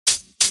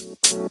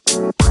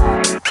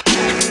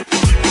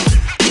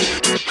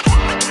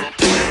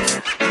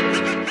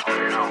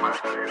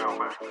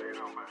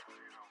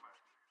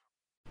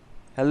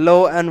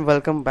Hello and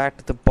welcome back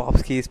to the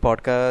Popskis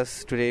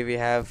podcast. Today we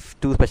have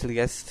two special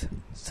guests,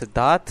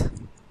 Siddharth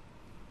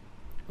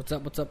What's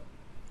up?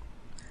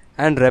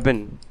 and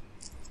Rebin.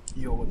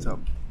 Yo, what's up?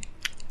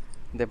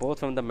 They're both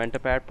from the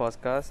Mentapad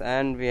podcast,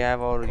 and we have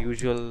our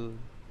usual.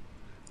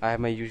 I have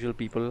my usual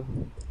people,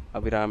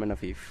 Abhiram and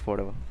Afif,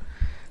 whatever.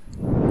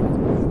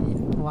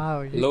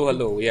 Wow.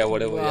 Hello. Yeah,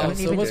 whatever. Wow, Yeah.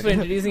 so much for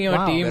introducing your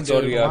Wow. team. That's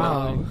all we are.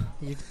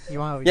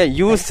 Wow. Yeah,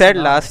 you Thanks said a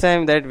lot. last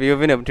time that we have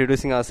been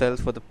introducing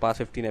ourselves for the past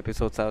 15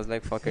 episodes. I was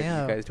like, fuck it,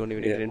 Yeah. you guys don't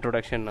even need Yeah. an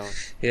introduction now.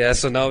 Yeah,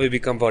 so now we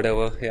become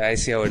whatever. Yeah, I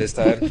see how it is,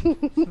 Tar.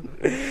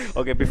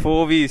 Okay,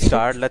 before we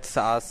start, let's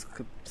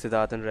ask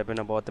Siddharth and Rebin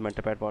about the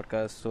Mentapad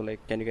podcast. So,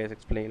 like, can you guys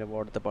explain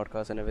about the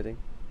podcast and everything?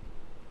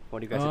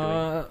 What you guys are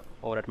doing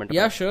over at Mentapad?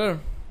 Yeah, sure.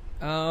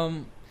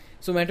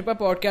 So Mentapad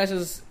Podcast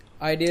is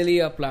ideally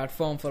a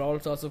platform for all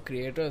sorts of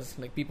creators,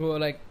 like people who are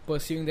like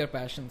pursuing their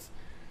passions.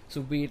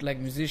 So be it like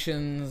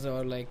musicians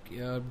or like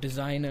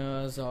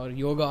designers or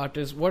yoga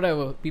artists,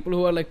 whatever. People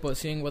who are like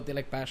pursuing what they're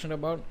like passionate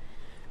about,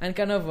 and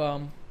kind of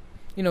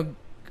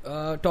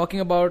talking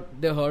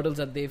about their hurdles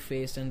that they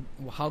faced and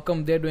how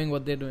come they're doing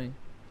what they're doing,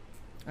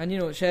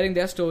 and sharing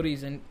their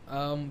stories. And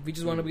we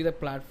just want to be the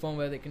platform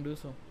where they can do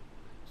so.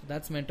 So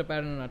that's Mentapad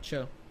in a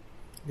nutshell.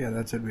 Yeah,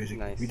 that's it basically.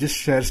 Nice. We just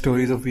share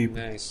stories of people.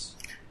 Nice.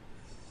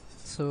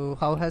 So,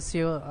 how has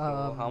your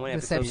So how many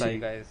episodes are you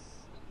reception? guys?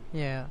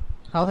 Yeah.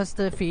 How has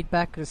the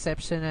feedback,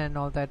 reception, and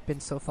all that been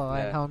so far?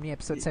 Yeah. And how many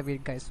episodes have you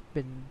guys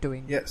been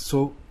doing? Yeah,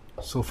 so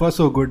far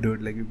so good,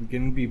 dude. Like we're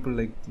getting people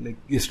like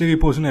yesterday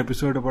we posted an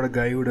episode about a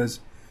guy who does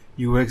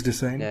UX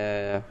design.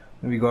 Yeah.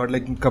 And we got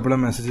like a couple of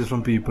messages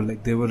from people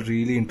like they were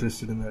really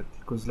interested in that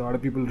because a lot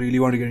of people really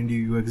want to get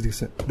into UX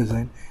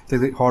design. It's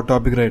like the hot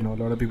topic right now. A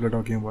lot of people are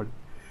talking about it.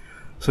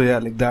 So yeah,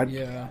 like that.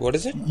 Yeah. What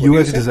is it? What do you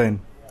UX say?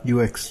 design,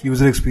 UX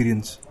user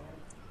experience.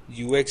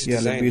 UX Yeah,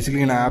 design. like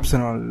basically in apps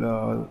and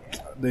all,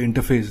 the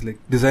interface, like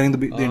designing the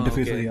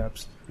interface for okay. the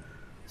apps.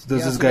 So there's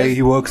Yeah, this so guy, that's-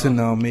 he works in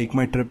Make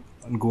My Trip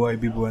and Go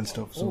IBBO and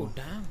stuff. So Oh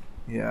damn.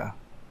 yeah,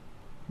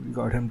 we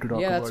got him to talk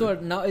Yeah, about that's it.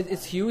 what. Now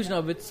it's huge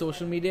now with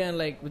social media and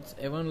like with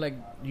everyone like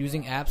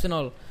using apps and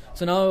all.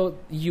 So now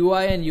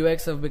UI and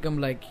UX have become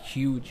like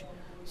huge.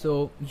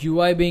 So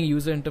UI being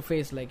user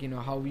interface, like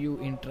how you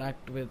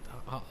interact with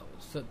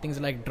so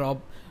things like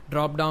drop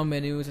down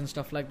menus and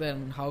stuff like that,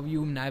 and how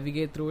you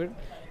navigate through it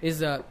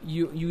is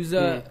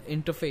user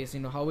interface.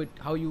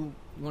 How you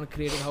want to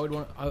create it, how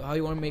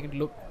you want to make it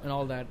look and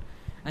all that.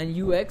 And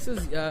UX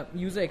is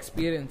user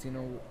experience.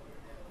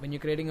 When you're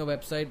creating a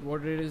website,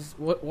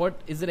 what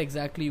is it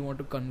exactly you want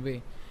to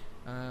convey,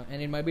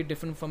 and it might be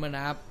different from an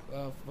app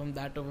from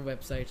that of a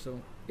website.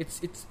 So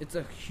it's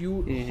a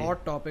huge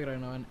hot topic right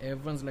now, and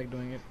everyone's like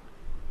doing it.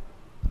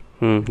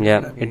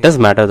 Yeah, it does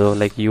matter though.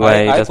 Like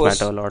UI does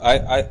matter a lot.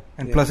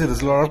 And plus,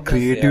 there's a lot of It does,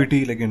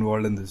 creativity like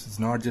involved in this. It's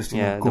not just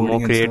Yeah, the coding more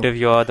and creative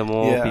you are, the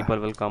more Yeah. people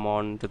will come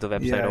on to the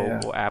website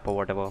Yeah, or app or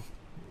whatever. stuff.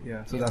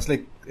 Yeah, so that's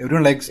like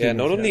everyone likes. Yeah, to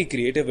not use, only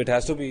creative, it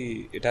has to be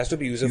user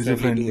friendly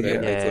User-friendly, too, right?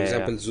 yeah. Like for Yeah,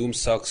 example, Zoom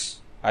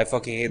sucks. I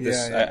fucking hate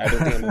this. Yeah, yeah. I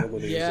don't think I'm ever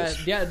going to use Yeah,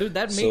 this. yeah, dude.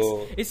 That makes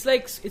So-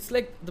 it's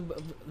like the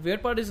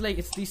weird part is like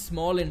it's these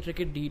small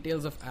intricate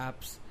details of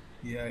apps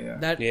Yeah.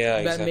 that Yeah,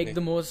 that exactly. make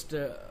the most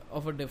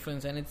of a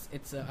difference, and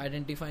it's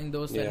identifying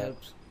those that Yeah.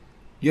 helps.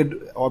 Yeah,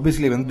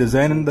 obviously when the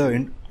design and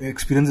the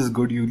experience is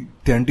good, you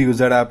tend to use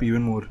that app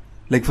even more.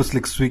 Like for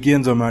like Swiggy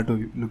and Zomato,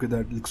 you look at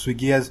that. Like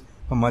Swiggy has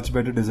a much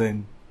better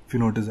design. If you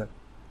notice that,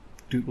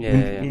 Yeah.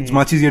 it's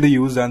much easier to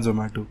use than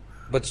Zomato.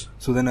 But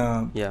So then,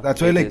 Yeah,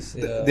 that's why it like is.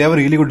 they have a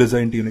really good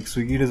design team. Like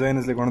Swiggy design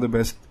is like one of the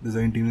best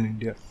design teams in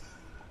India.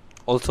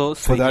 Also,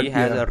 For Swiggy that,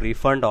 has yeah. a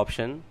refund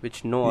option,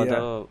 which no Yeah.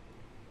 other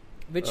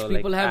Which like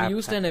people have app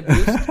used and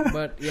abused,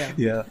 but yeah.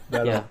 Yeah,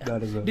 that Yeah.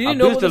 that is. Do you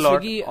know abused about a the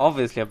lot. Swiggy?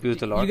 Obviously,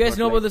 abused a lot. You guys but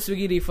know like, about the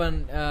Swiggy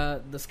refund,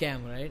 the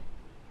scam, right?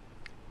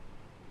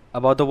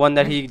 about the one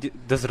that he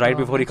does right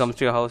before he which- comes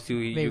to your house.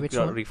 You which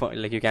one?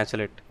 refund, like you cancel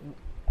it.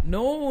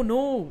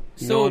 No.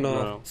 So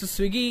No. so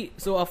Swiggy.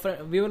 So our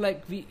friend, we were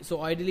like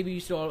So ideally we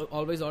used to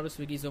always order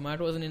Swiggy.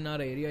 Zomato wasn't in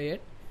our area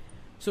yet.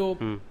 So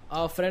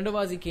a friend of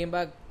ours, he came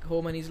back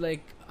home and he's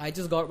like, I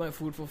just got my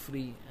food for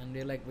free. And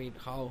they're like, wait,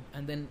 how?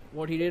 And then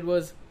what he did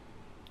was,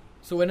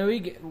 so whenever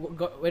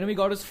we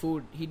got his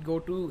food, he'd go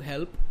to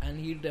help and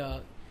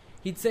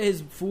he'd say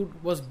his food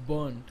was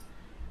burned.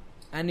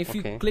 And if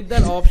Okay. you click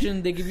that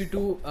option, they give you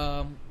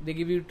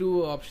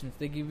two options.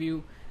 They give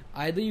you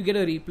either you get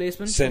a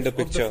replacement Send a of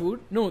the picture. food.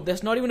 No,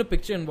 there's not even a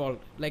picture involved.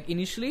 Like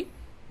initially,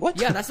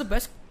 what? yeah, that's the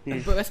best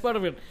part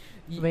of it.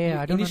 Wait,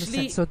 I don't Initially,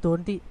 understand. So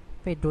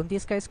don't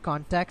these guys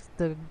contact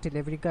the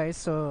delivery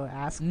guys or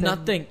ask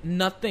them?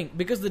 Nothing.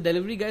 Because the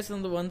delivery guys are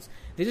the ones,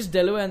 they just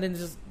deliver and then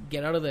just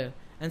get out of there.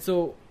 And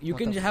so you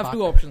What can the have fuck?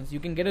 two options. You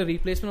can get a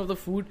replacement of the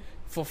food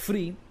for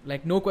free,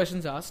 like no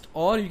questions asked,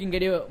 or you can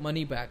get your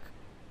money back.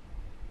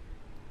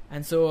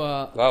 And so,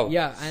 Wow.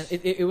 yeah, and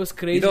it was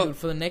crazy. You know- dude.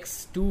 For the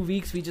next 2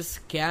 weeks, we just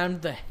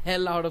scammed the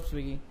hell out of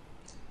Swiggy.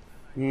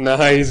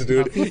 Nice,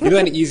 dude. You know,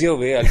 an easier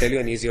way. I'll tell you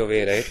an easier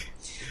way, right?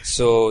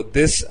 So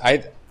this,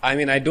 I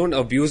mean, I don't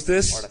abuse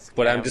this,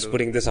 but I'm just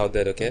putting this out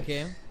there, okay?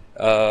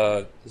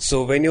 Okay.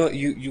 So when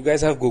you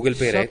guys have Google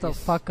Pay, Shut right? the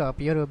fuck up.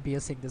 You're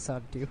abusing this,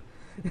 aren't you?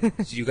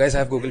 You guys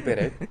have Google Pay,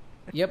 right?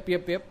 Yep.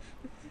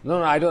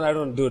 No, I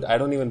don't, dude. I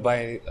don't even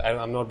buy.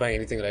 I'm not buying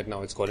anything right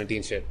now. It's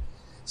quarantine shit.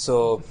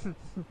 So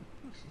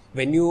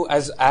when you,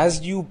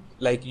 as you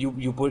like,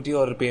 you put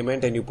your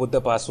payment and you put the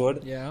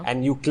password, Yeah.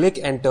 and you click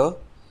enter.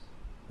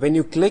 When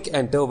you click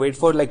enter, wait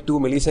for like 2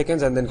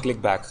 milliseconds and then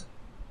click back.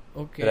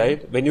 Okay.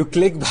 Right? When you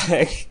click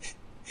back,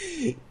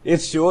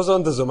 it shows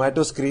on the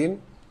Zomato screen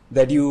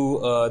that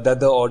that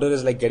the order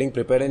is like getting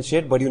prepared and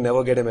shit, but you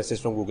never get a message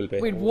from Google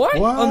Pay. Wait, what?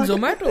 What? On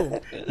Zomato?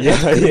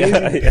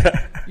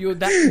 Yeah.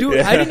 Dude,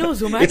 I didn't know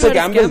Zomato It's a had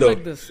gamble, scam though.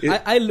 like this.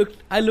 I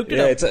looked it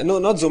Yeah, up. it's no,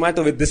 not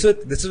Zomato. This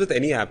is with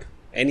any app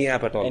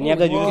at all. Any app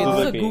that uses Okay, this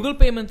Google is a Pay. Google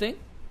payment thing.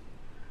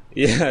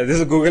 Yeah, this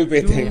is a Google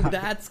Pay thing. Dude,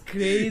 that's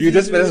crazy. You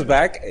just press dude.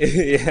 back.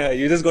 Yeah,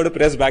 you just got to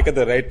press back at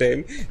the right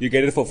time. You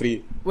get it for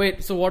free.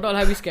 Wait, so what all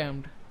have you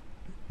scammed?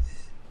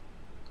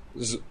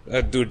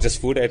 Dude,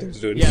 just food items,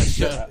 dude. Yeah,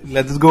 sure.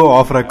 Let's go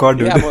off record,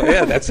 dude.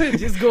 Yeah, that's it.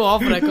 Just go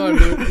off record,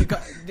 dude.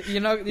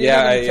 You're not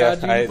gonna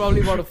charge you. You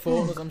probably bought a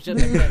phone or some shit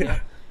like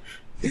that.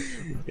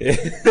 Yeah.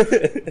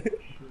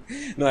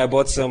 No, I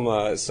bought some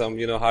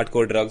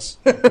hardcore drugs,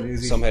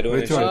 Crazy. some heroin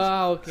and Which shit one?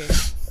 Ah, okay.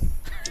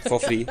 for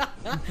free.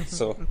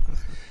 So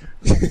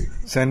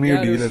Send me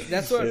Yeah, a dude, dealer.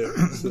 that's what.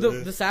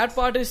 The sad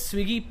part is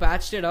Swiggy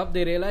patched it up.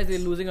 They realized they're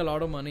losing a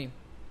lot of money,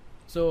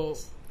 so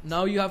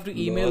now you have to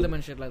email Lol. them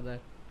and shit like that.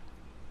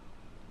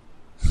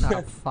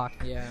 Oh fuck.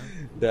 Yeah.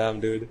 damn,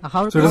 dude.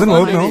 How So it doesn't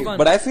How work come now?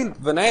 But I feel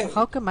when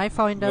How come I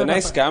found out? I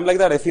about- scam like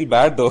that, I feel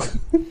bad though.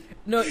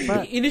 No,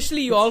 But-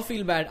 initially you all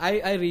feel bad.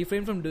 I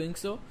refrain from doing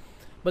so,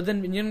 but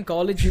then when you're in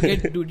college, you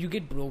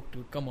get broke,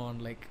 dude. Come on,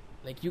 like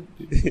you.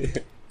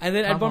 And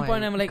then at Come one on,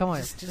 point I'm like, come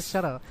on, just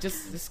shut up.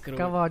 just screw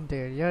Come it. on,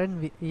 dude. You're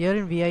in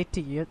VIT.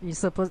 You're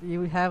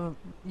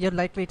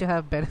likely to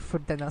have better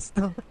food than us,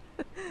 though.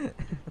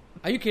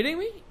 Are you kidding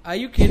me?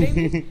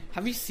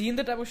 Have you seen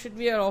the type of shit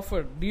we are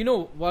offered? Do you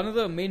know one of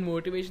the main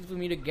motivations for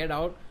me to get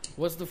out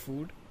was the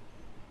food?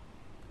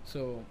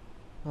 So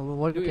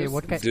What? Dude, Okay, it's-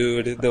 what kind?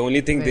 Dude, the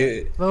only thing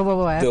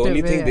Whoa, I have the to-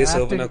 only thing wait, they I have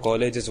serve to- in a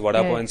college is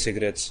vada pav Yeah. and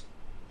cigarettes.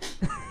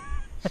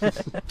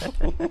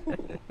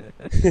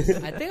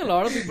 I think a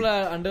lot of people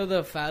are under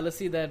the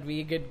fallacy that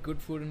we get good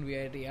food in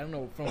VIT. I don't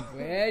know from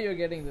where you're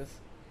getting this.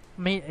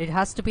 I mean, it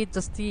has to be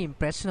just the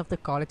impression of the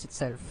college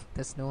itself.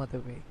 There's no other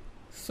way.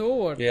 So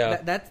what?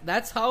 Yeah.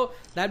 That's how.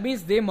 That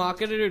means they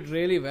marketed it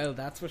really well.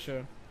 That's for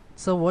sure.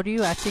 So what do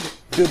you actually?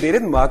 Dude, they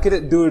didn't market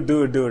it.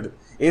 Dude.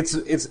 It's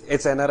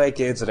NRI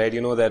kids, right?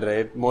 You know that,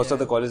 right? Most of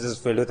Yeah. the college is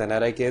filled with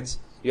NRI kids.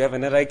 You have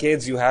NRI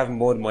kids, you have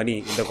more money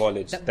in the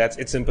college.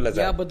 It's simple as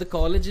Yeah, that. but the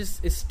college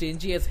is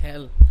stingy as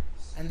hell,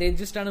 and they're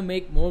just trying to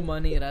make more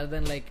money rather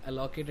than like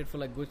allocate it for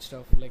like good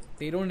stuff. Like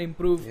they don't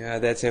improve. Yeah,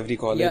 that's every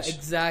college. Yeah,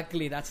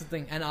 exactly. That's the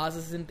thing. And ours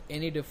isn't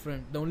any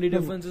different. The only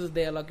difference is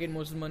they allocate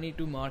most of the money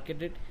to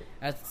market it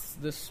as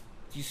this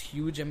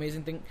huge,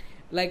 amazing thing.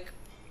 Like,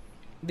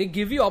 they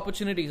give you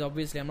opportunities,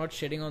 obviously. I'm not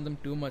shitting on them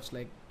too much.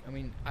 Like, I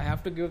mean, I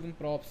have to give them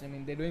props. I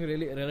mean, they're doing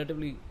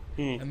relatively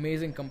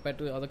amazing compared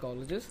to other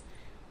colleges.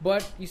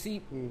 But, you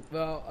see,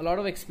 a lot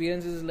of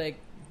experiences, like,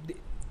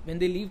 when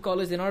they leave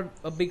college, they're not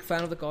a big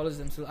fan of the college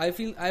themselves. I've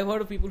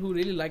heard of people who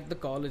really like the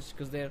college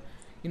because they're,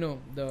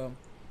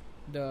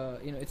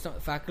 it's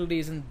not, faculty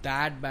isn't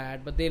that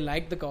bad, but they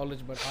like the college.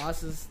 But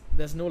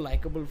there's no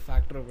likable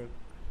factor of it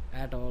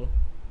at all.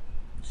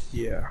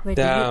 Yeah. Wait,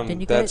 Damn, didn't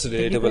you that's guys-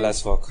 didn't you relatable guys-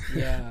 as fuck.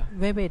 Yeah.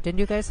 Wait, didn't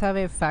you guys have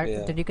a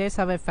Yeah. Did you guys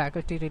have a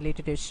faculty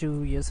related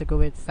issue years ago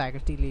with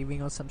faculty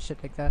leaving or some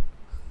shit like that?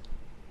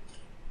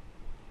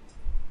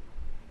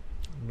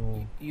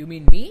 No. You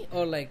mean me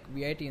or like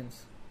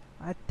VITians?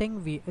 I think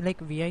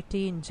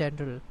VIT in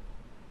general.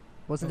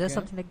 Wasn't there Okay.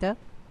 something like that?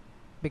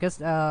 Because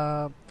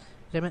one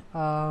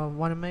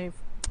of my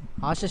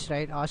Ashish,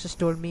 right? Ashish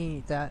told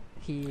me that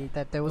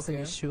there was an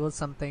Okay. issue or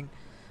something.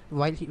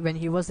 When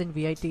he was in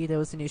VIT, there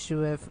was an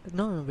issue of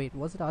wait,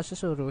 was it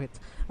Ashish or Rohit?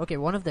 Okay,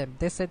 one of them.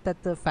 They said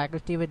that the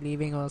faculty were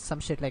leaving or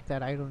some shit like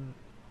that. I don't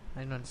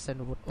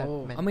understand what that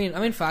meant. I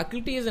mean,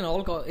 faculty is in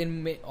all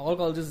all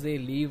colleges they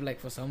leave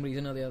like for some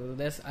reason or the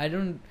other. I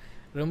don't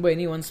remember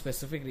any one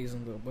specific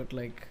reason though. But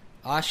like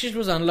Ashish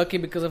was unlucky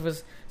because of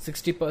his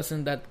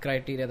 60% that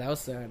criteria. That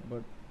was sad.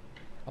 But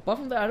apart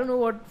from that, I don't know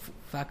what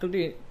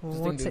faculty.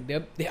 What's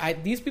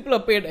These people are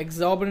paid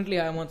exorbitantly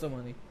high amounts of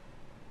money.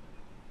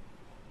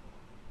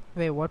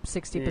 Wait, what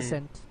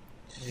 60%?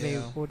 Wait, Yeah.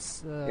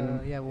 what's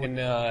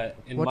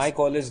In what's- my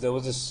college, there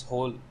was this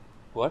whole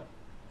what?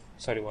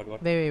 Sorry, what?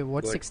 wait,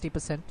 what's Go ahead.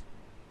 60%?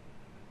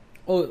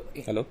 Oh,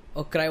 Hello.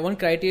 one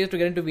criteria to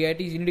get into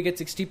VIT is you need to get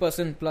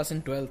 60% plus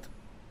in 12th.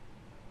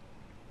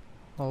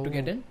 Oh, To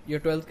get in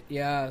your 12th.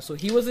 Yeah, so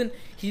he wasn't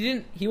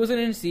in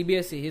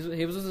CBSE.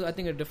 He was I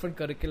think a different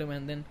curriculum,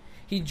 and then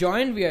he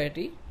joined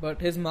VIT, but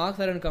his marks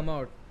hadn't come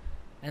out,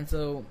 and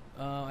so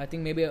I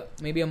think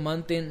maybe a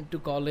month into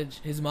college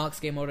his marks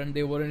came out and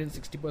they weren't in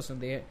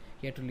 60%.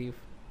 He had to leave.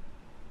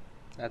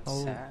 That's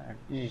Oh. sad.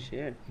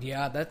 Shit.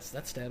 Yeah, that's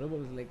terrible.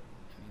 Like,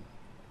 I mean,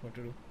 what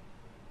to do?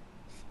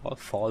 All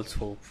false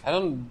hope. I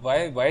don't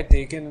why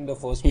take in the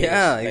first place.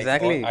 Yeah, Like,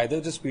 exactly. or either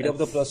just speed up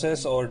the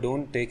process or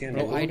don't take in.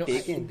 Bro, I don't.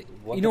 taking.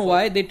 What You the know fuck?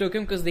 why they took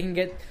him? Because they can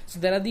get. So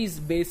there are these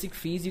basic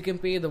fees you can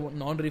pay, the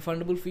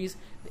non-refundable fees,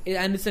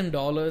 and it's in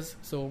dollars.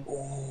 So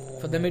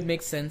for them it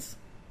makes sense.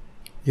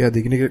 Yeah,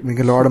 they can make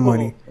a lot of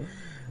money.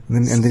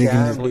 And then you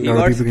can So a he lot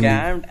got of people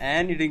can scammed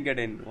and he didn't get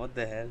in. What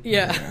the hell?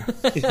 Yeah,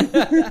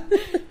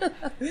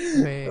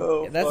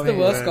 Wait, that's the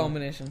worst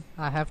combination.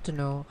 I have to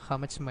know how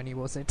much money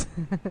was it.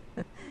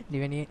 Do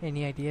you have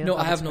any idea? No,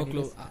 how I have much no money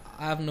clue. it is?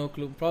 I have no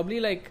clue. Probably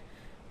like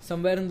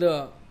somewhere in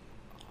the.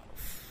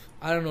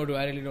 I don't know, dude.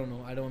 I really don't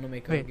know. I don't want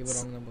to give a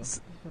wrong number.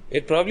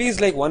 It probably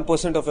is like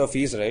 1% of your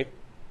fees, right?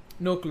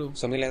 No clue.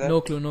 Something like that.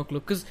 No clue.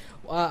 Because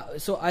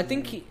so I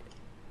think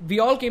we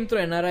all came through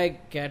NRI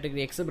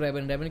category except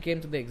Rebin. Rebin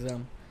came to the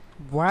exam.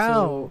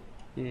 Wow.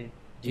 Yeah.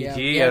 Yeah, GG,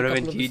 we had a everyone,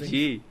 couple of these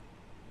GG.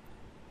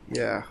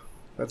 Yeah,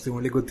 that's the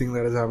only good thing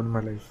that has happened in my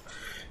life.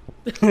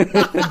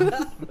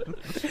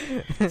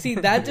 See,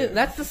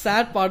 that's the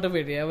sad part of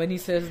it. Yeah, when he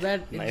says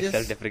that, it Nice just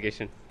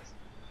self-deprecation.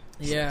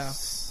 yeah.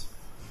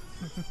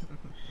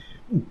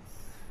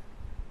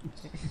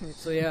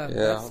 So yeah. Yeah,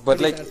 that's but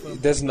pretty like, sad for him.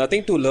 there's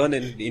nothing to learn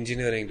in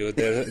engineering, dude.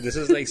 This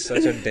is like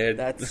such a dead,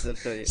 That's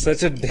such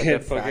such a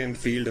dead fact. fucking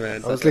field,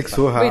 man. I was like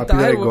so Wait, happy that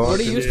Tahir, I what got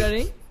are you it.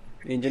 studying?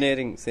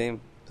 Engineering,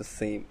 the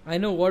same. I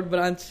know what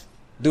branch.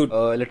 Dude,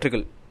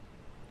 Electrical.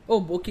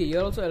 Oh, okay.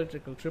 You're also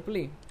electrical. Triple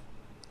E.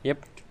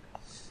 Yep.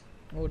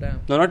 Oh damn.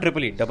 No, not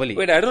triple E, double E.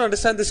 wait, I don't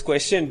understand this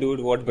question, dude.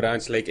 What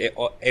branch? Like,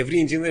 every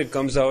engineer that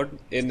comes out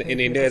in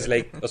India is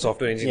like a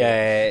software engineer.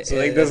 Yeah. So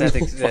like, there's no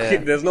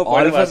fucking, there's no all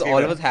point of us, asking all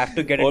that. of us have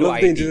to get All into of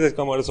the IT. engineers that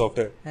come out of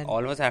software. And,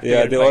 All of us have to.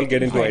 Yeah, get they into all IT.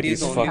 get into IT. is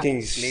It's the only fucking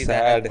place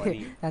that has sad.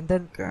 money. and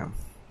then Damn.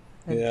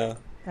 Yeah.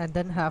 and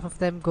then half of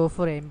them go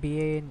for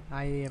MBA in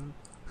IIM.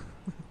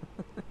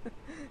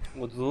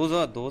 Well,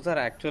 those are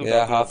actual. Yeah,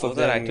 cockroaches. half of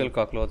those are them- actual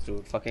cockroaches,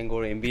 dude. Fucking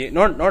go to MBA.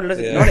 Not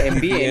Yeah.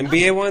 MBA.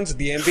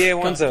 The MBA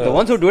ones are... The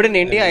ones who do it in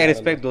India, I Yeah.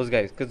 respect those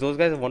guys because those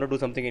guys want to do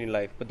something in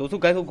life. But those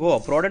guys who go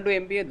abroad and do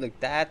MBA, like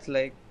that's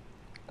like,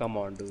 come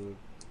on, dude.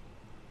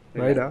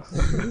 Right?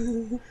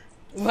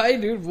 Why,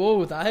 dude?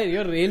 Whoa, Tahir,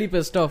 you're really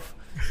pissed off.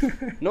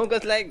 No,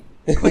 because like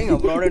going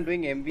abroad and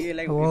doing MBA,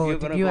 like Whoa, if you're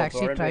did gonna you go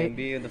actually abroad try- and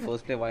do MBA in the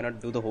first place, why not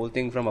do the whole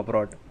thing from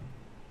abroad?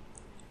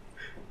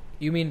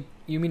 You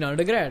mean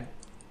undergrad?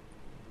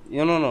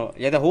 No.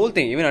 Yeah, the whole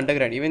thing, even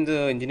undergrad, even the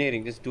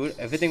engineering, just do it,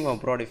 everything from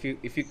abroad. If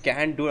you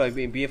can do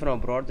MBA from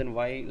abroad, then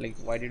why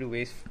did you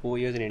waste 4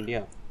 years in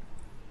India?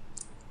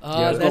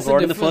 That's go the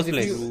abroad in the difference. first If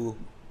place. you-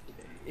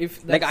 If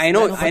Like that's- I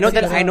know that's that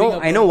considered I being know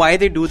abroad. why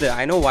they do that.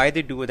 I know why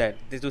they do that.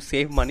 They to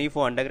save money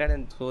for undergrad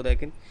and so they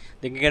can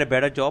get a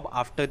better job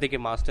after they get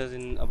masters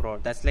in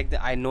abroad. That's like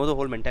I know the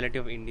whole mentality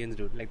of Indians,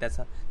 dude. Like that's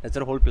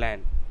their whole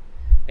plan.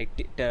 Like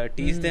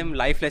teach them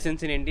life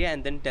lessons in India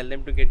and then tell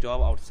them to get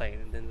job outside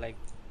and then like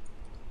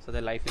so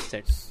their life is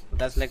set. So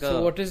that's like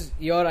So what is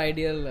your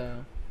ideal?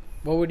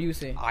 What would you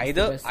say? is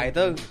the best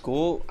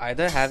thing?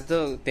 either have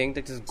the thing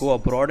that just go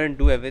abroad and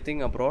do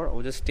everything abroad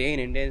or just stay in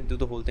India and do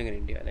the whole thing in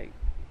India. Like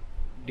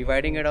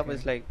dividing it up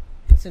is like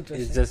That's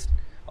interesting. it's just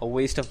a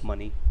waste of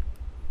money.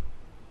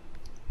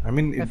 I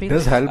mean, I it feel-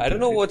 does help. I don't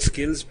know what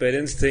skills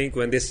parents think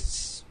when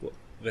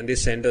they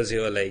send us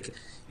here. Like,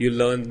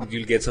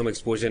 you'll get some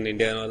exposure in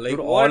India and all. Like, Dude,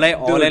 what, all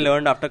I dude?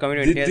 learned after coming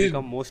to India is Did-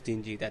 become more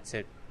stingy. That's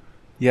it.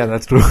 Yeah,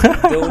 that's true.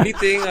 The only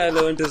thing I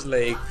learned is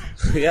like,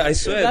 yeah, I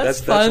swear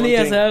That's one funny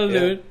as thing. hell, Yeah.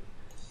 dude.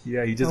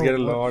 Yeah, you just Oh, get a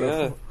lot Yeah,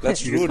 of.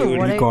 that's you true, just get dude. really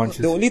What I-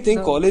 conscious. The only thing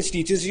So- college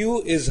teaches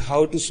you is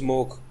how to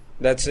smoke.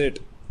 That's it.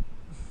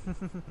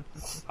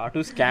 How to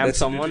scam That's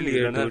someone? literally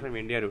You it, learn that dude. from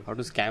India, dude. How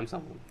to scam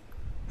someone?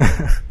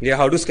 Yeah,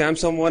 how to scam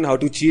someone, how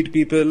to cheat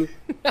people.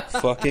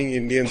 Fucking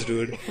Indians,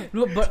 dude.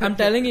 No, but I'm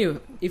telling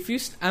you,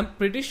 I'm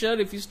pretty sure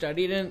if you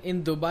studied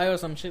in Dubai or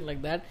some shit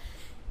like that,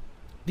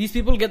 these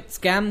people get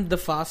scammed the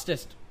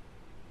fastest.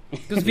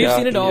 Because we've Yeah,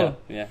 seen it all.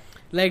 Yeah.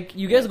 Like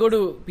you guys go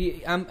to,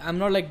 I'm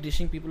not like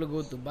dishing people to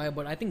go to Dubai,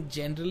 but I think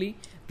generally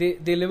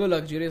they live a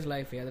luxurious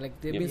life. Yeah, like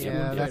they've been Yeah,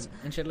 spoon-fed that's-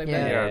 and shit like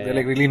yeah. that. Yeah, they're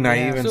like really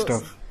naive and So-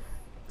 stuff.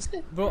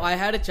 Bro, I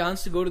had a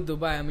chance to go to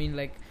Dubai. I mean,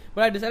 like,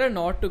 but I decided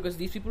not to because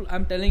these people,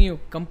 I'm telling you,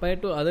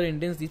 compared to other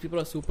Indians, these people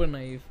are super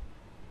naive.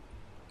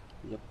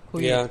 Who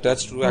Yeah,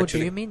 that's true. Who do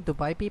Actually, you mean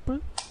Dubai people?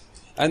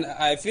 and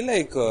I feel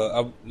like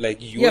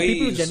UAE Yeah,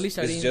 people who generally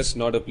study is in- just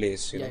not a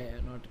place. You Yeah, know.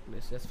 yeah, not a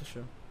place, that's for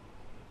sure.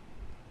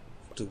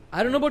 to-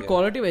 I don't know about yeah.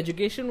 quality of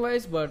education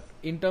wise, but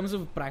in terms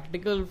of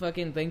practical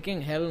fucking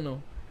thinking, hell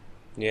no.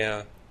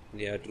 Yeah,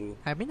 yeah, true.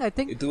 I mean, I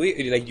think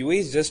Like UAE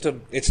is just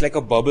it's like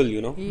a bubble,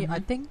 you know. I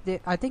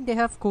think they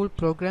have cool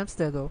programs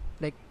there though.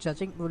 Like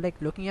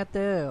looking at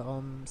the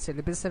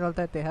syllabus and all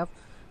that, they have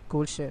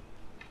cool shit.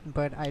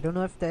 But I don't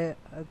know if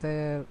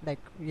they're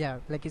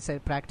like you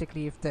said,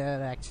 practically if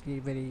they're actually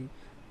very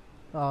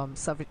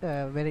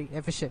very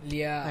efficient.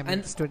 Yeah, I mean,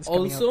 and students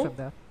coming out also, from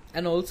there.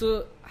 and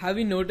also, have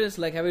you noticed?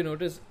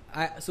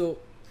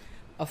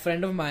 A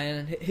friend of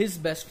mine, his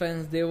best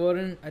friends, they were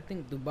in I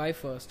think Dubai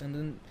first, and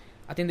then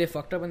I think they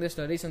fucked up in their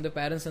studies and their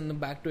parents sent them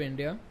back to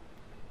India,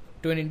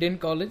 to an Indian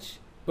college.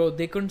 Bro,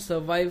 they couldn't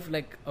survive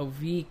like a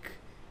week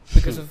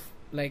because of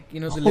like, you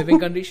know, the living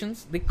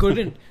conditions. They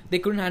couldn't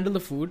handle the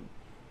food.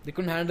 They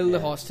couldn't handle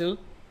the hostel.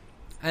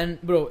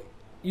 And bro,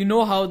 you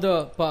know how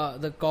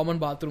the common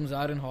bathrooms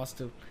are in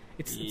hostel.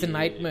 It's a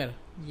nightmare.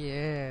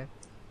 Yeah.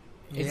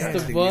 It's Yeah.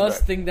 the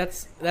worst thing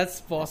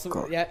that's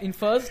possible. Yeah, in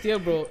first year,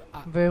 bro.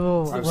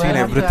 I've seen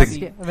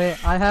everything.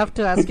 I have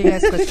to ask you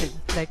guys a question.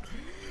 Like,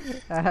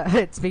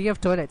 speaking of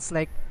toilets,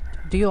 like,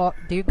 do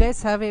you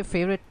guys have a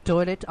favorite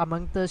toilet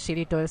among the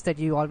shitty toilets that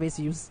you always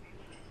use?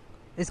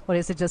 Or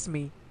is it just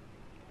me?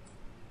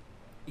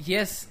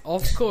 Yes,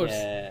 of course.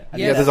 Yeah.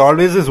 Yeah, there's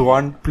always this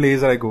one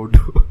place I go to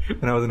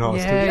when I was in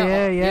hostel.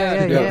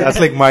 Yeah. That's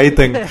like my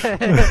thing.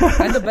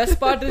 And the best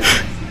part is,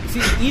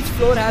 see, each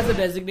floor has a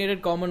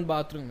designated common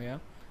bathroom, yeah.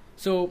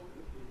 So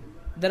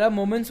there are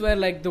moments where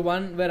like the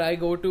one where I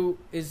go to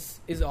is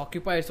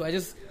occupied, so I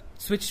just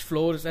switch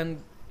floors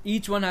and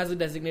each one has a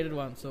designated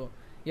one. So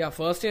yeah,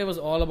 first year was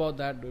all about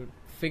that, dude.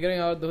 Figuring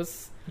out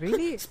those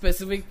Really?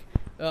 specific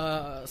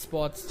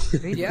spots.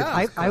 Really?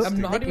 Yeah,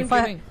 I'm not like, even if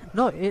I- kidding.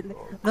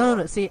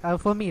 No. See,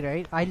 for me,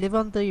 right? I live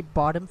on the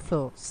bottom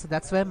floor, so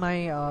that's where my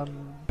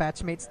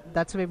batchmates.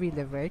 That's where we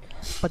live, right?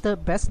 But the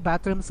best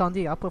bathroom's on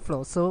the upper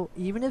floor. So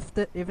even if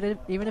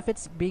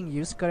it's being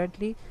used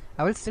currently,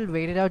 I will still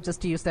wait it out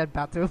just to use that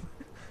bathroom.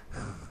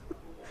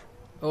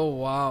 Oh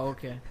wow,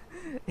 okay.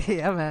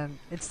 Yeah, man.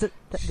 It's the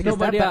because No,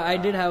 but that yeah, I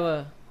did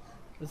have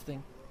this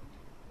thing.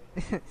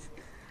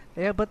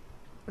 Yeah, but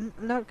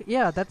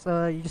that's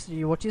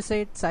what you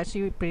say. It's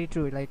actually pretty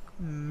true. Like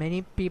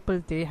many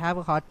people, they have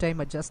a hard time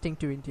adjusting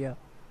to India.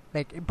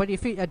 Like, but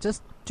if you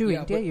adjust to Yeah,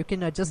 India, but- you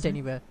can adjust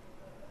anywhere.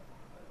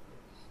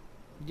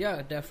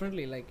 Yeah,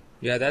 definitely. Like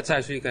Yeah, that's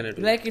actually kind of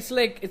true.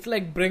 it's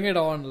like bring it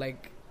on.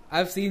 Like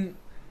I've seen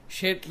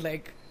shit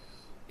like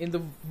in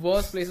the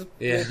worst places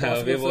Yeah,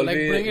 possible. we've So like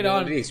already- bring it we've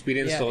on. already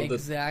experienced Yeah, all the-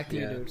 exactly,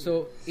 yeah. dude.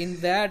 So in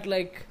that,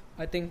 like,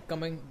 I think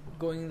going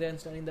there and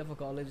studying there for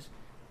college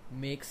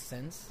makes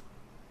sense.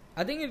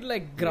 I think it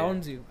like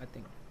grounds you. I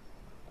think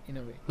in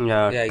a way.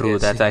 Yeah, Yeah, I true.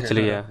 guess. That's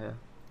actually yeah.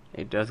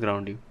 It does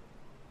ground you.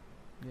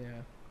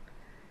 Yeah.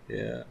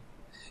 Yeah.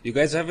 You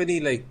guys have any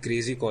like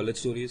crazy college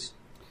stories?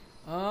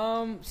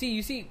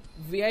 You see,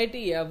 VIT.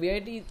 Yeah,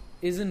 VIT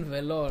is in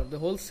Vellore. The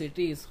whole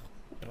city is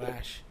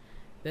trash.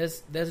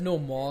 There's no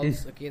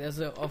malls. Okay, there's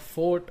a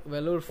fort,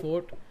 Vellore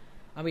Fort.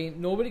 I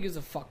mean, nobody gives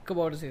a fuck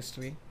about its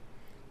history.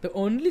 The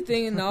only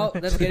thing now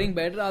that's getting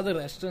better are the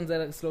restaurants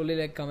that are slowly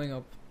like coming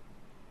up.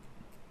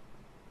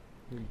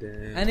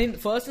 Damn. And in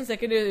first and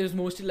second year, it was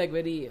mostly like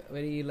very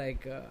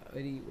what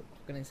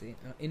can I say,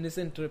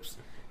 innocent trips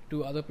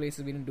to other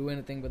places. We didn't do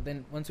anything. But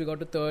then once we got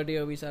to third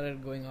year, we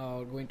started going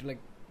out, going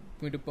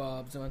to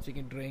pubs, and once we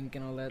can drink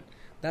and all that.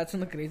 That's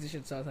when the crazy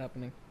shit starts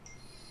happening.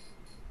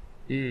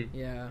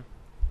 Yeah.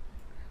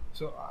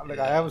 So, I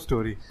have a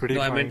story. Pretty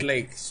No, I funny. meant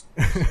like,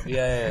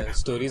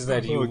 stories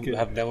that you Okay.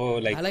 have never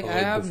like I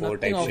heard have before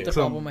nothing type off shit. the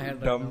top of my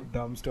head right now.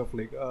 dumb stuff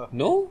like.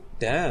 No,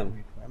 damn.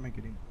 Wait, why am I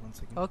getting 1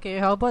 second? Okay,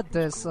 how about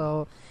this?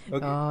 So,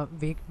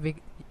 Okay. we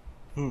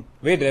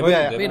Wait, Rebel, Oh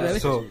yeah. Wait, Ravi.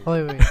 So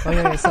wait,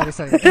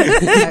 sorry.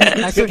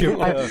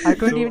 I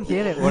couldn't even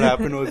hear it. what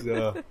happened was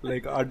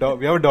like our dog.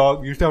 We have a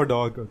dog. We used to have a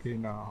dog. Okay,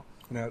 now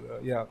in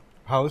our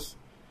house.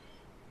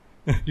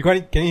 You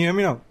can you hear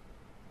me now?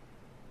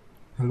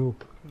 Hello.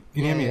 Can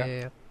you hear me?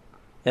 Yeah.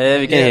 Yeah,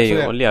 we can Yeah, hear so you.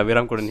 yeah. Only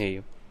Aviram couldn't hear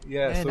you.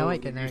 Yeah, So now I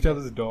can, we now used to I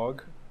have this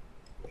dog.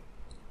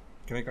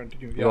 Can I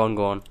continue? Go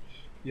on.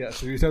 Yeah,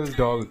 so we used to have this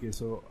dog. Okay,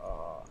 so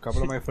a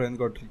couple of my friends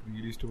got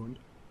really stoned,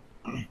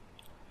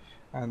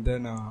 and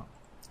then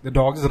the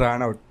dog just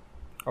ran out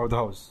of the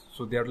house.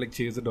 So they had to like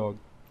chase the dog,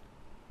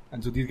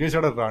 and so these guys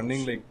started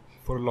running like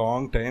for a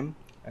long time.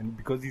 And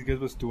because these guys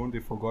were stoned, they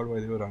forgot why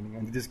they were running,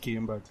 and they just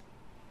came back.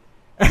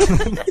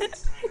 and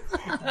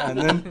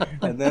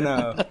then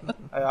I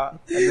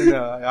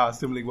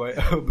asked him like, why,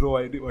 bro,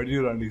 why did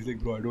you run? He's like,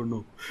 bro, I don't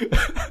know.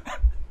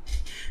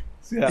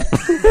 So yeah,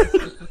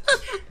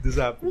 this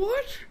happened.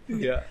 What?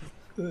 Yeah,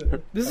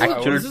 This is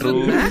Actual this is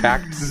true a Mac?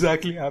 facts. this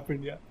actually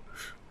happened. Yeah,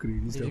 crazy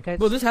Did you stuff. guys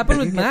Bro, this happened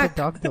with get the Mac.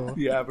 dog though?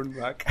 Yeah, happened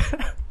back.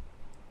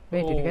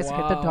 Wait, did you guys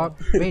get the wow. dog?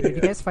 Wait, did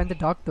you guys find the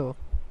dog though?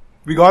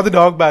 We got the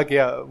dog back,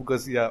 yeah,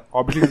 because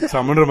obviously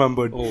someone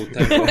remembered. Oh,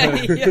 thank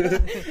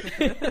God.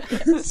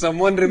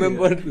 Someone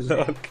remembered.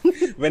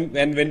 When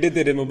did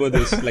they remember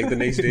this? Like the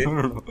next day?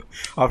 No.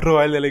 After a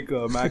while, they're like,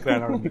 Mac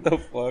ran out. What the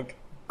fuck?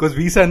 Because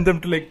we sent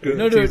them to like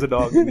No, chase dude. the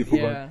dog, and they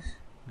forgot.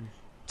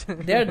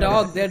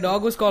 Yeah. Their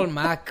dog was called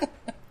Mac,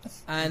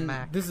 and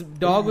Mac. this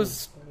dog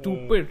was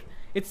stupid.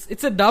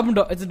 It's a dumb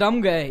dog. It's a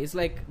dumb guy. It's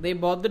like they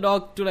bought the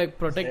dog to like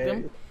protect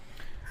them,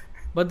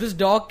 but this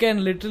dog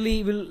can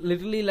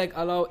literally like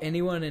allow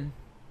anyone in.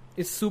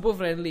 It's super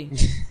friendly.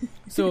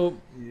 So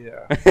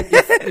Yeah.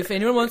 if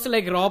anyone wants to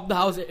like rob the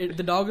house,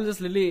 the dog will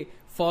just literally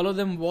follow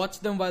them,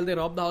 watch them while they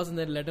rob the house, and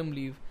then let them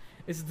leave.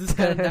 It's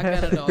that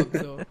kind of dog.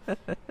 So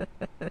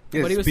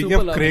Yes, But he was speaking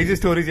super of loving. crazy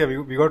stories,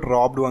 we got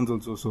robbed once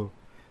also, so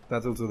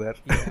that's also there.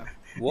 yeah.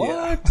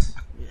 What?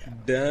 Yeah, so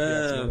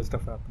Damn. that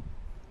stuff happened.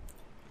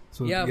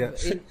 So Yeah, yeah.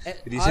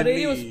 our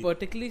area was Recently-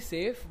 particularly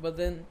safe, but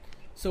then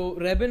so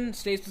Rebin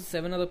stays with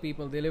 7 other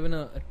people. They live in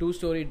a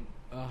 2-story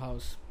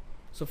house,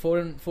 so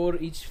four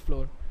each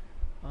floor.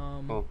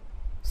 Oh.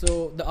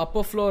 So the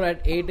upper floor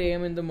at 8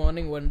 a.m. in the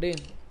morning one day,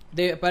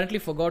 they apparently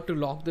forgot to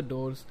lock the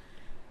doors,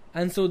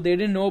 and so they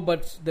didn't know.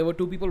 But there were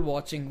 2 people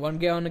watching. One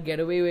guy on a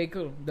getaway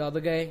vehicle. The other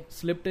guy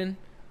slipped in,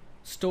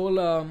 stole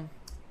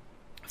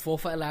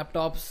 4-5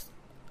 laptops,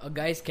 a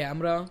guy's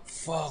camera,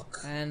 Fuck.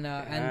 and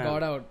Damn.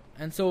 got out.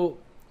 And so,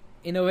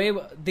 in a way,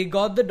 they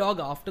got the dog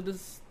after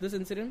this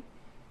incident,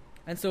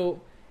 and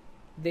so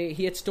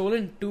he had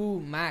stolen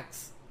 2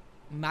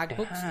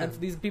 MacBooks, and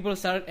these people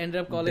ended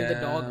up calling the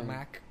dog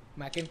Damn.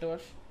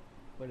 Macintosh.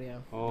 But yeah,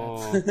 Oh.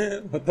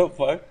 What the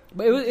fuck?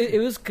 but it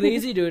was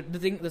crazy, dude.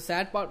 The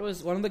sad part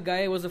was one of the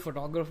guy was a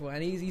photographer,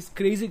 and he's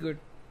crazy good.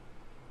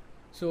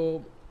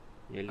 So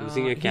You're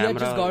losing your he had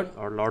just camera got-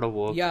 or a lot of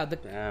work. yeah,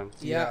 Damn.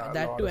 Yeah, a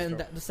that lot too. of And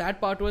stuff. the sad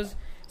part was,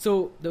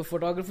 so the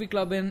photography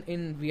club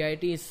in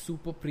VIT is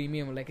super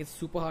premium. Like, it's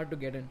super hard to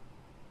get in.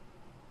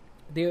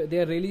 They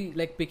are really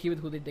like picky with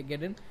who they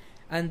get in.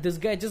 And this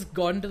guy just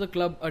got into the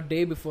club a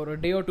day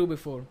or 2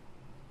 before.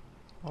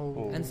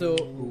 Oh. And so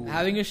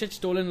having your shit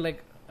stolen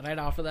like right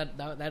after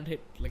that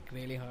hit like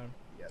really hard.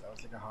 Yeah, that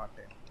was like a hard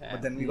time. Yeah.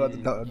 But then we got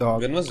the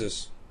dog. When was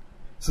this?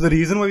 So the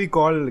reason why we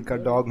call like a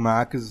dog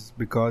Mac is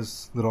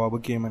because the robber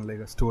came and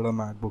like stole our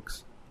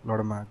MacBooks, a lot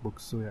of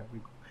MacBooks. So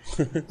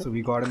yeah, so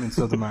we got him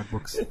instead of the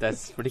MacBooks.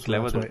 That's pretty So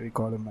clever that's though. why we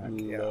call him Mac.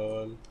 Yeah.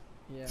 Lol.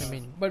 Yeah. I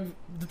mean, but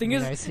the thing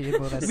is, I see it,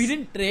 but we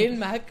didn't train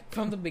Mac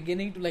from the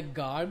beginning to like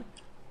guard.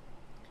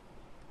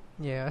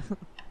 yeah.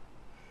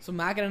 So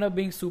Mac ended up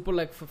being super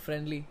like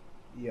friendly.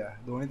 Yeah,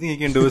 the only thing he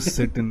can do is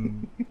sit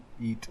and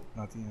eat,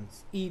 nothing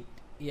else. Eat.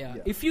 Yeah.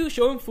 Yeah. If you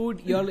show him food,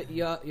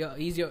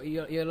 he's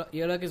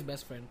you're like his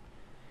best friend.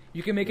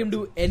 You can make him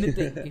do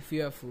anything if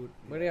you have food.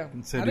 But yeah,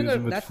 can I seduce think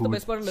him with that's the food.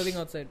 best part of living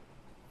outside.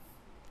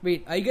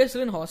 Wait, are you guys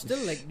still in hostel?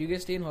 Like, do you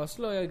guys stay in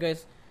hostel, or did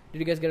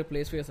you guys get a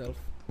place for yourself?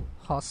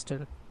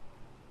 Hostel.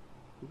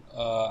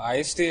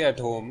 I stay at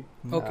home.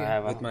 Okay. I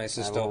have With my I have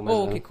sister. a home as Oh,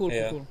 well. okay, cool,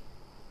 Yeah. cool.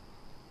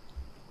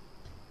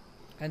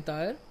 And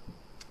Tahir?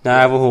 No,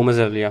 I have a home as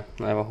well. Yeah,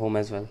 I have a home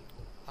as well.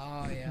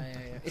 Ah, yeah.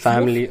 It's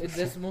Family.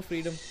 There's more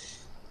freedom.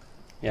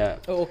 Yeah,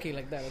 Oh, okay,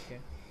 like that. Okay.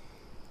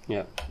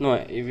 yeah. No,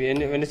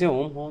 when it's your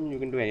home, you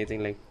can do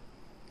anything. Like,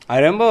 I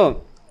remember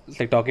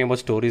like talking about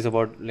stories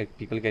about like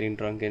people getting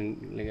drunk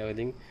and like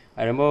everything.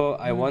 I remember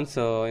I once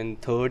in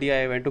third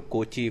year I went to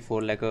Kochi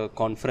for like a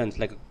conference,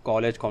 like a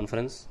college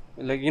conference,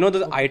 like you know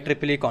those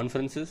IEEE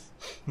conferences.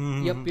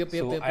 Yep.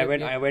 So yep, I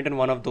went yep. I went in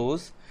one of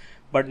those,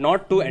 but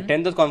not to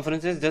attend those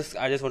conferences.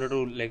 I just wanted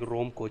to like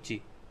roam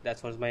Kochi. That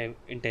was my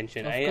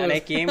intention. Of And I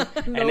course. came.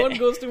 No and one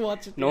goes to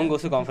watch it. no one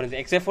goes to conference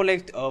except for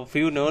like a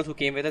few nerds who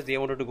came with us. They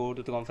wanted to go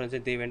to the conference.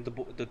 And they went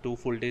the 2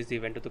 full days. They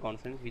went to the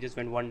conference. We just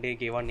went one day,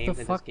 gave our names,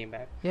 and fuck? just came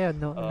back. Yeah,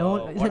 no what no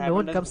one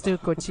happened comes is- to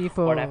Kochi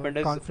for What happened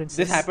is conferences.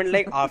 this happened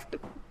like after.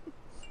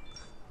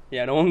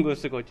 Yeah, no one goes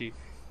to Kochi.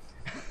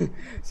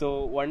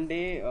 So one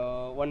day,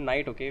 one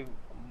night, okay,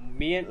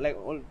 me and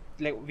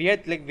we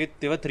had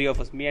there were 3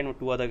 of us, me and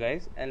 2 other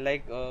guys, and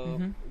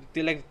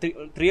they like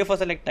three of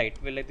us are like tight.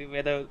 We're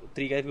the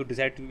 3 guys who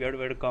decided we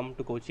had to come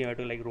to Kochi. We had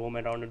to like roam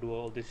around and do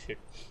all this shit.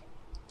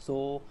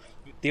 So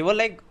we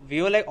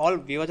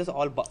were just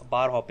all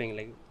bar hopping,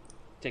 like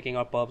checking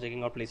out pubs,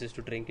 checking out places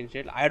to drink and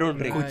shit. I don't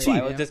drink. Right, So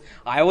yeah.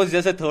 I was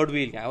just a third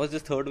wheeling. I was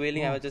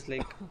just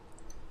like.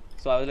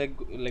 So I was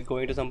like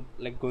going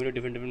to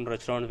different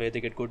restaurants where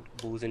they get good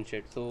booze and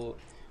shit. So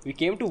we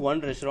came to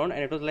one restaurant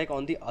and it was like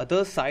on the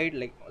other side,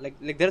 like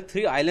there are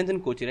 3 islands in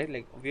Kochi, right?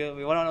 Like we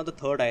were on the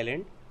 3rd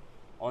island,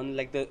 on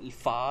like the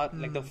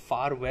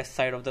far west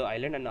side of the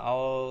island, and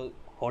our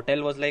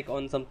hotel was like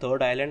on some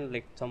 3rd island,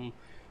 like some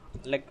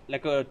like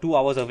 2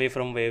 hours away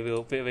from where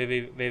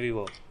we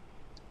were.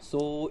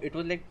 So it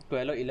was like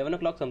 12 or 11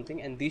 o'clock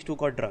something, and these 2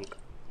 got drunk,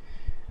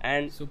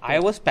 and Super. I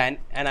was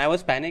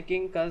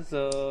panicking because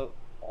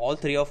all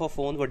 3 of our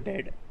phones were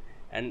dead,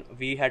 and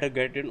we had to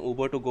get an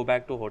Uber to go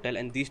back to hotel,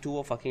 and these 2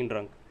 were fucking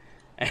drunk,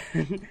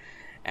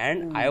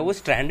 and I was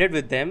stranded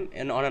with them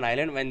on an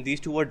island when these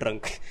 2 were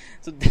drunk.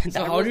 So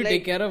So how do you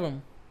take care of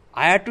him?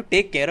 I had to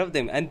take care of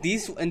them, and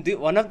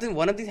one of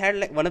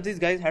these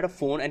guys had a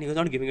phone, and he was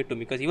not giving it to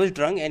me because he was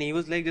drunk and he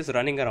was like just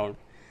running around.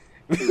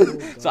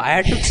 So I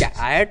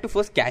had to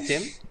first catch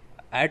him.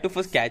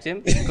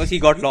 Because he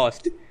got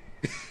lost.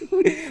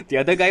 The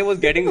other guy was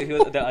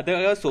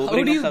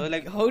sobering up. So I was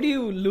like, How do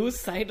you lose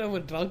sight of a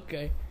drunk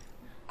guy?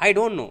 I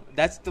don't know.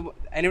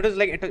 And it was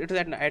like it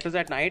was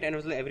at night, and it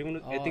was like everything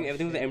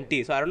was shit.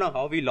 empty. So I don't know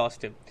how we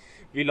lost him.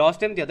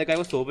 The other guy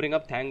was sobering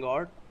up. Thank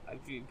God.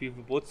 We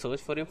both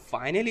searched for him.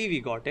 Finally, we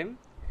got him.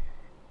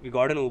 We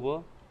got an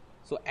Uber.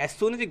 So as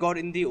soon as we got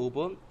in the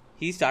Uber,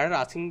 he started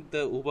asking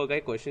the Uber guy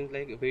questions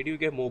like, "Where do you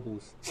get more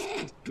booze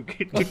to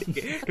take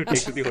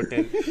to the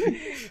hotel?"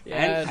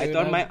 Yeah, And dude,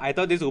 I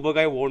thought this Uber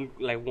guy won't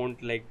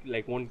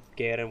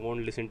care and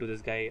won't listen to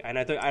this guy. And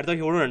I thought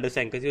he wouldn't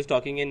understand because he was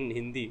talking in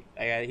Hindi.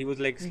 He was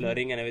like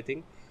slurring and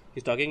everything.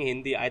 He's talking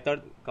Hindi. I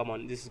thought, come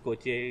on, this is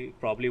Kochi. I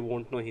probably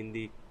won't know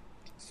Hindi.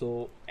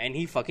 So, and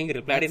he fucking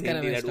replied That's in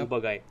kinda Hindi, messed that up.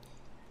 Uber guy.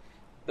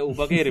 The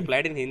Uber guy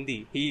replied in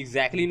Hindi. He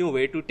exactly knew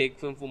where to take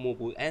him for more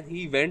booze. And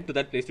he went to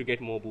that place to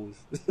get more booze.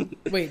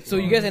 Wait, so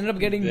you guys ended up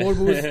getting more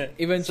booze So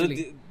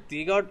eventually?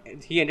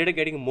 he ended up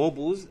getting more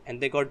booze and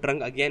they got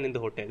drunk again in the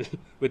hotel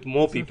with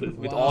more people,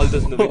 with all the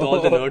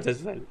nerds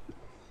as well.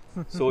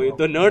 So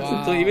the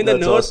nerds, so even the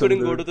That's nerds awesome,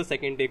 couldn't go dude. to the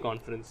second day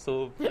conference.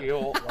 So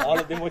all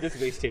of them were just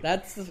wasted.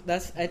 That's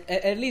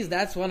at least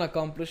that's one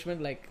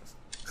accomplishment. Like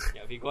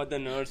Yeah, we got the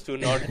nerds to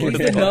not at go to least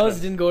the the conference.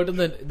 nerds didn't go to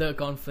the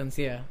conference.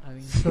 Yeah, I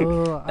mean,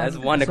 So That's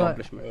one so,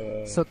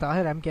 accomplishment. So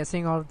Tahir, I'm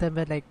guessing all of them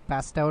were like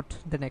passed out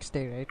the next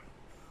day, right?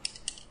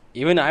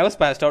 Even I was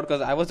passed out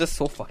because I was just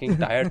so fucking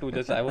tired to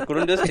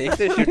couldn't just take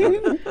this shit.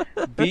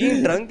 Dude.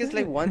 Being drunk is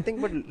like one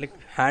thing, but like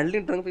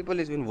handling drunk people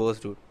is even worse,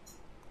 dude.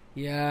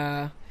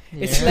 yeah.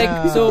 It's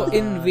like so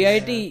in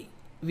VIT.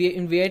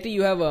 In VIT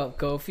you have a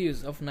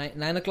curfews of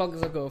 9 o'clock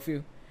is a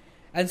curfew,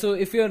 and so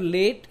if you're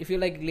late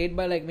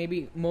by like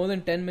maybe more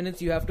than 10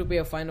 minutes, you have to pay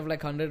a fine of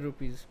like 100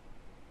 rupees.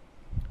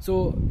 So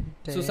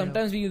Damn.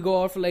 sometimes we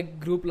go out for like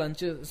group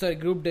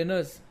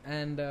dinners,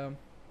 and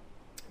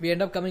we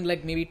end up coming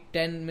like maybe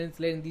 10 minutes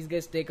late, and these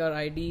guys take our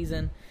IDs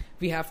and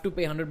we have to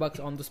pay $100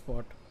 on the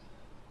spot.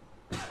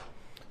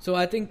 So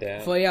I think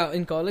Damn.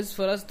 in college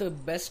for us the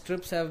best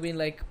trips have been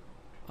like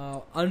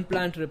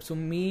unplanned trips. So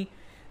me,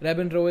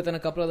 Rebin, Rohit, and a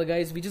couple other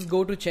guys, we just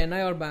go to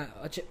Chennai or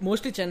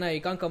mostly Chennai.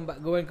 You can't come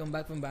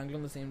back from Bangalore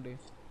on the same day.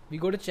 We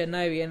go to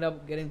Chennai, we end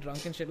up getting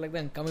drunk and shit like that,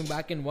 and coming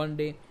back in one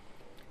day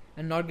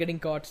and not getting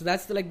caught. So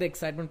that's the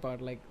excitement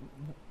part. Like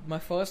my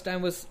first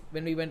time was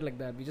when we went like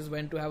that. We just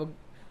went to have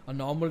a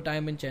normal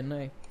time in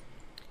Chennai,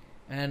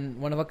 and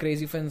one of our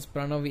crazy friends,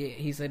 Pranav,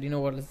 he said, you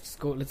know what, let's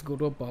go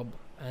to a pub.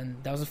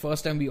 And that was the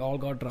first time we all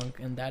got drunk,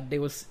 and that day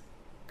was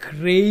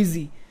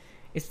crazy.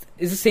 It's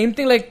the same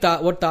thing like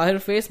what Tahir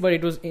faced, but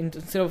it was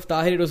instead of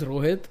Tahir, it was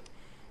Rohit,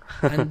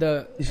 and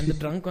the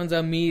drunk ones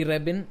are me,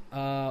 Rebin,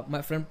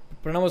 my friend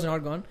Pranav was not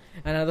gone,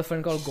 and another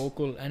friend called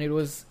Gokul, and it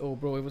was it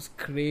was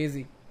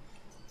crazy.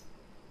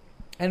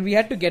 And we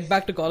had to get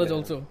back to college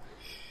also,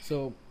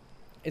 so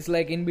it's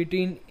like in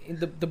between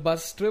the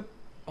bus trip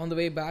on the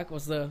way back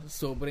was the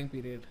sobering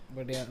period.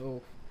 But yeah,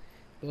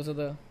 those are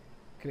the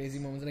crazy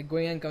moments, like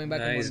going and coming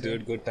back. Nice, in one day.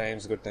 dude. Good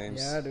times.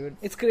 Yeah, dude.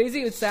 It's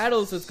crazy. It's sad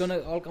also. It's gonna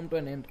all come to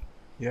an end.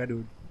 Yeah,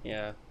 dude.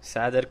 Yeah,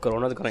 sad that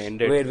Corona's gonna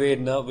end it.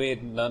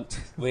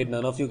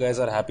 None of you guys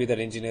are happy that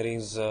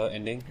engineering's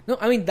ending. No,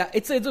 I mean that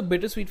it's a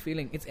bittersweet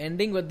feeling. It's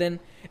ending, but then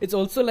it's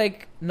also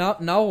like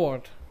now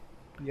what?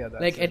 Yeah,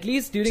 that's Like it. at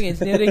least during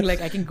engineering, like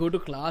I can go to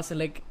class and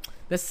like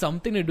there's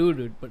something to do,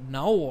 dude. But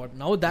now what?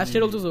 Now that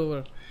shit also is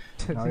over.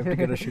 Now you have to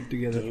get a shit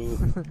together.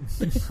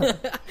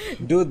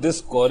 Dude,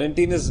 this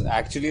quarantine is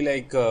actually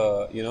like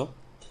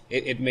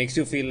it makes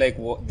you feel like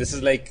this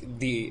is like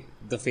the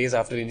phase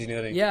after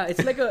engineering. Yeah,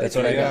 it's like a. That's it's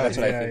what like I a- that's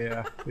what I feel.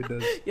 Yeah, it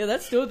does. Yeah,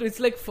 that's true.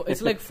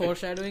 It's like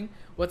foreshadowing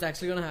what's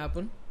actually gonna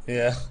happen.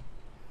 Yeah.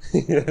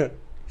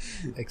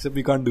 Except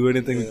we can't do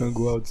anything. We can't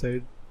go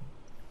outside.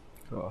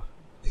 Oh,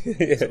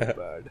 so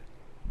bad.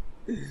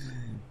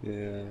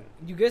 Yeah.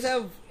 You guys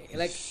have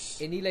like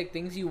any like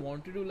things you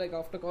want to do like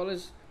after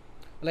college?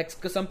 Like,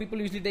 cause some people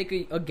usually take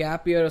a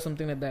gap year or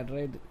something like that,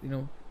 right? You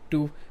know,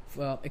 to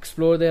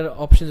explore their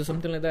options or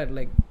something like that.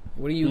 Like,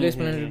 what are you guys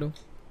planning to do?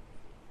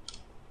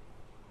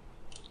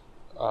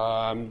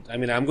 I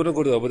mean, I'm gonna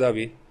go to Abu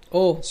Dhabi.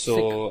 Oh,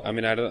 So sick. I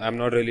mean, I'm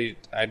not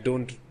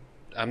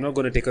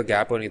going to take a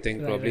gap or anything.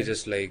 Right, Probably right.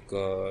 just like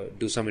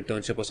do some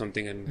internship or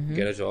something and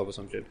get a job or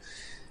something.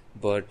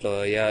 But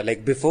yeah,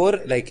 like before,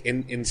 like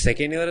in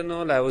second year and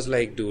all, I was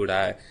like, dude,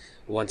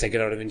 once I get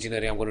out of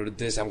engineering, I'm going to do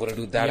this, I'm going to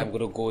do that, I'm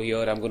going to go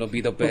here, I'm going to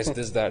be the best,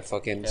 this, that,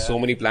 fucking so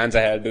many plans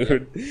I had,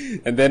 dude.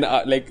 And then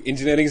like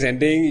engineering's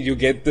ending, you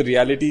get the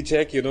reality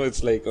check,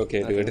 it's like, okay,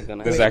 Nothing dude, is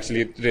gonna there's happen.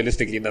 actually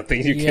realistically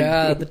nothing you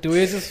Yeah, can the 2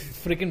 years just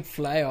freaking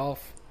fly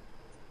off.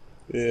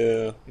 do.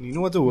 Yeah. And you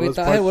know what's the Wait, worst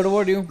Tahir, part? what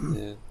about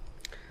you?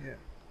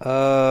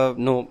 Yeah.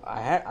 No, I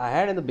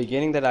had in the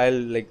beginning that I'll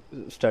like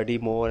study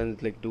more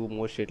and like do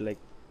more shit, like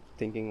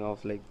thinking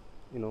of like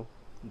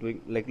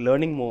doing like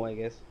learning more, I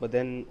guess. But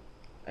then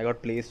I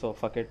got placed, so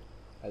fuck it,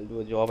 I'll do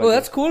a job. Oh,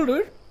 that's cool,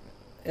 dude.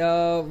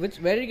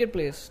 Where did you get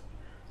placed?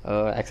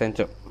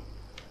 Accenture.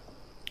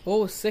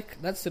 Oh, sick.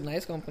 That's a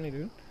nice company,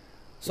 dude.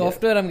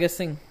 Software, I'm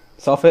guessing.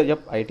 Software,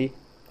 yep, IT.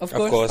 Of Of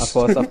course.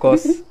 course. Of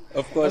course.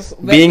 Of course.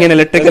 Being an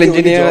electrical That's the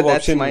only engineer, job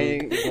that's option. my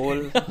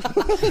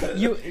goal.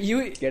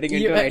 You Getting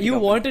into an IT you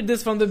company. wanted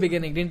this from the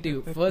beginning, didn't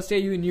you? First year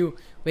you knew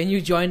when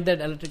you joined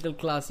that electrical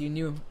class, you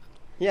knew.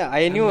 Yeah,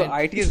 I knew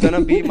IT is gonna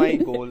be my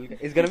goal.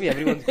 It's gonna be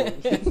everyone's goal.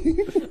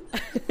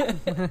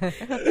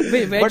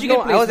 Wait, where'd But you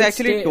no, get I was placed?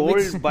 actually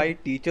told by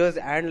teachers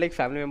and like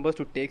family members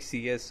to take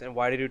CS. And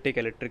why did you take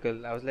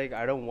electrical? I was like,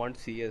 I don't want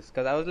CS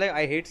because I was like,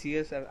 I hate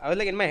CS. I was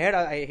like, in my head,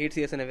 I hate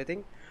CS and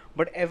everything.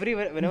 But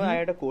whenever I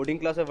had a coding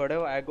class or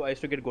whatever, I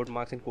used to get good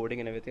marks in coding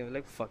and everything. I was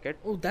like, fuck it.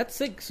 Oh, that's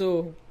sick.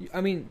 So,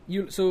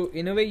 so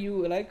in a way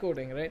you like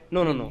coding, right?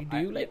 No. Do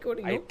you like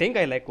coding? I No? think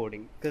I like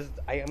coding because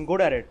I am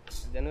good at it.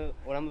 You know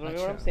what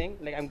I'm saying?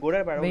 Like I'm good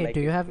at it, but I don't Wait, like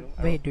do it. you have?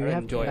 I Wait, don't- do I you don't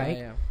have enjoy it. like?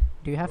 Yeah.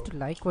 Do you have to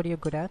like what you're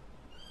good at?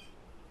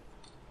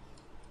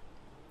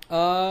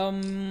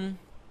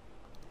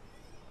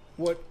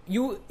 What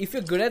you if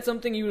you're good at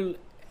something, you'll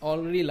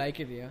already like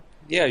it. Yeah.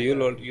 Yeah,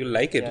 you'll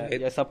like it, Yeah,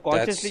 right? yeah,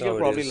 subconsciously That's you'll how it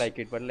probably is. like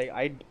it, but like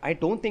I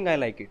don't think I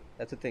like it.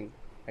 That's the thing.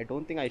 I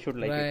don't think I should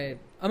like it. Right.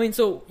 I mean,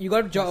 so you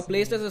got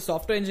placed as a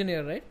software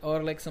engineer, right?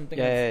 Or like something.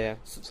 Yeah, else? yeah, yeah.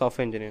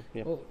 Software engineer.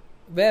 Yeah. Oh,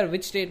 where?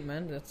 Which state,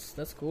 man?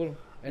 That's cool.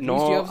 At No,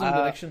 least you have some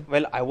direction.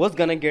 well, I was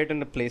gonna get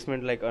in a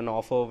placement, like an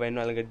offer when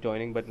I'll get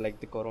joining, but like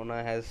the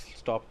corona has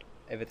stopped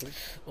everything.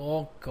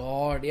 Oh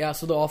God, yeah.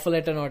 So the offer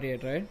letter not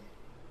yet, right?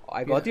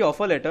 I got the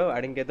offer letter.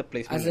 I didn't get the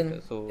placement As in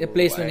letter. So a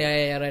placement. I-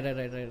 Yeah.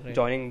 Right.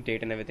 Joining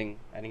date and everything.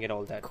 I didn't get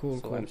all that. Cool,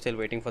 So cool. I'm still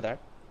waiting for that.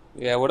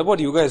 Yeah, what about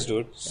you guys,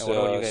 dude? Yeah, what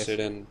about you guys? Sid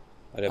and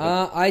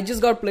Rebel. I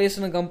just got placed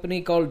in a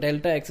company called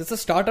Delta X. It's a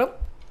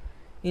startup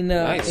in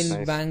Nice.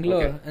 Nice.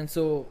 Bangalore, Okay. and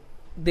so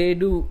they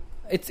do.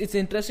 It's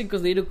interesting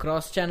because they do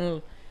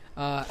cross-channel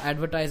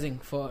advertising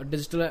for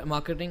digital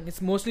marketing. It's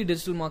mostly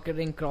digital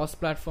marketing,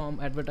 cross-platform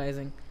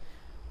advertising.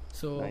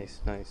 So Nice.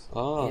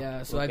 Ah,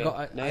 yeah, so okay. I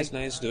got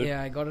nice, dude.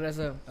 Yeah, I got it as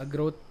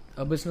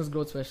a business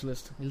growth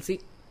specialist. We'll see.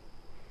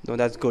 No,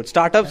 that's good.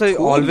 Startups are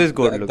Cool. always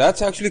good. look.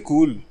 That's actually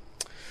cool.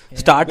 Yeah.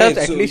 Startups,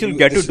 Wait, at so least you'll you-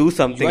 get to this- do you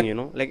something, had- you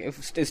know. Like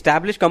if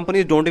established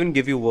companies don't even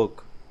give you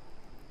work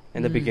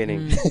in the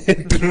beginning.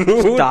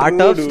 True,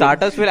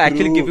 Startups will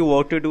actually True. give you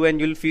work to do, and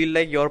you'll feel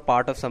like you're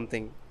part of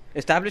something.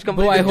 Established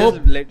companies Bro, I will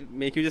just hope-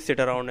 make you just sit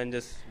around and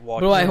just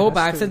watch. Bro, I hope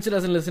that's true. Accenture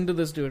doesn't listen to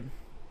this, dude.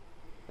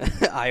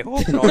 I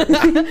hope not.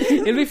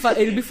 It'll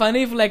be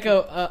funny if like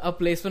a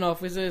placement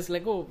officer is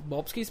like, oh,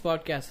 Bobski's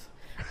podcast.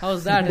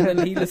 How's that? And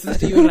then he listens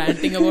to you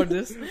ranting about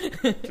this.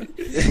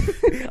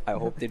 I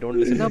hope they don't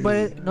listen. No, to but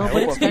this. it, no, I but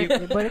hope it's Afif-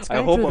 kind, but it's I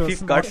kind hope true, though.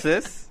 Afif cuts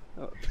this.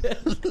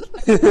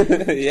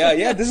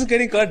 Yeah, this is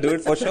getting cut,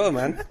 dude, for sure,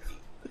 man.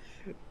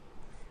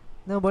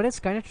 No, but it's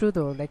kind of true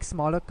though. Like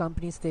smaller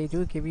companies, they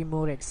do give you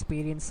more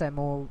experience and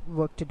more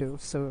work to do.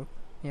 So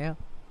yeah.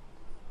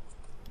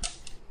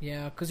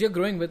 Yeah, because you're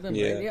growing with them.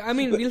 Yeah. Right? Yeah, I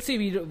mean, we'll see.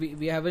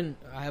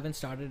 I haven't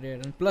started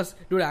yet, and plus,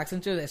 dude,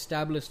 Accenture is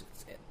established.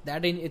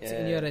 It's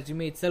in Yeah. your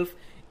resume itself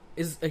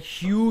is a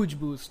huge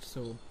boost.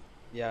 So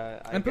Yeah,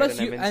 I and get plus,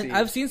 an you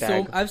MNC and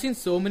tag. I've seen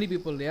so many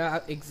people. Yeah,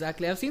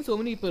 exactly. I've seen so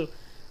many people.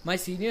 My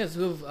seniors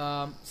who've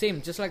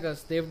same just like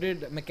us. They've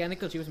did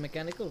mechanical. She was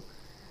mechanical.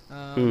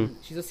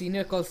 She's a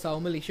senior called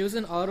Saumali. She was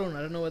in Arun.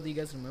 I don't know whether you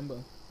guys remember.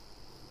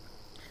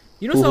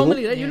 You know Who?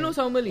 Saumali, right? You Yeah. know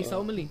Saumali.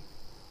 Saumali.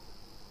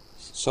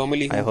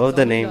 Somali. I heard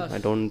the Somebody name. does. I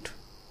don't.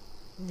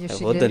 Yeah, I've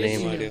she heard the lived-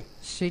 name. No idea.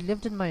 She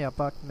lived in my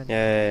apartment.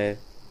 Yeah.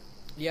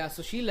 Yeah,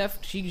 so she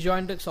left. She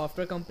joined a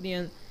software company,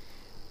 and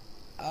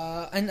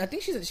I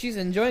think she's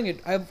enjoying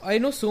it. I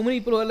know so many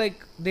people who are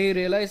like they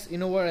realize, you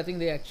know what? I think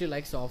they actually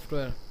like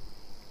software.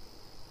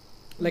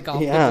 Like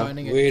after Yeah.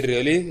 joining it. Wait,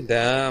 really?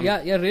 Damn.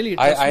 Yeah, really.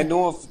 I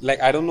know of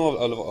I don't know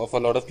of a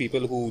lot of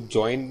people who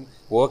join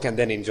work and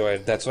then enjoy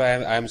it. That's why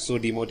I'm so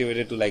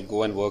demotivated to like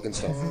go and work and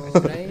stuff.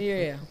 Right?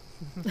 Yeah.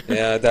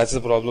 Yeah, that's the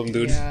problem,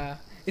 dude. Yeah.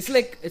 It's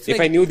like If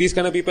I knew these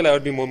kind of people, I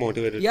would be more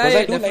motivated. Yeah, Because yeah,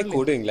 I do like definitely.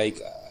 coding. Like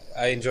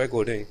I enjoy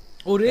coding.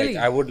 Oh really?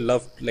 Like I would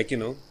love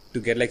to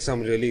get like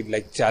some really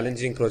like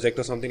challenging project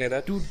or something like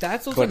that. Dude,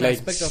 that's also But an like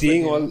aspect of it.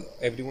 seeing you know? all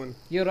everyone.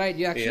 You're right.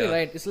 You're actually Yeah.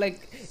 right. It's like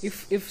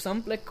if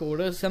some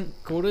coders.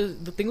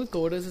 The thing with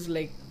coders is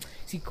like,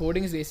 see,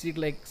 coding is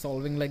basically like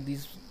solving like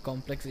these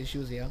complex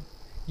issues. Yeah,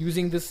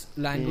 using this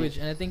language,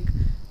 and I think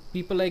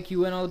people like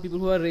you and all the people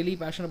who are really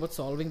passionate about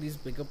solving these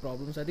bigger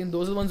problems, I think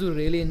those are the ones who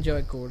really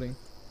enjoy coding.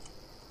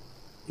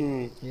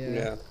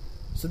 Yeah.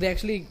 So they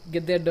actually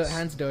get their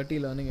hands dirty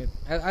learning it.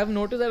 I've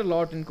noticed that a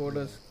lot in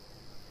coders.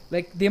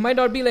 Like they might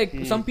not be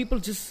like some people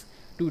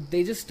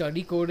they just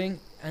study coding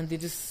and they're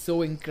just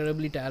so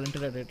incredibly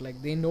talented at it.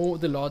 Like they know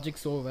the logic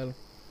so well.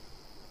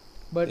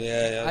 But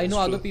Yeah, I know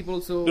that's other true.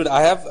 people so Dude,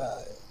 I have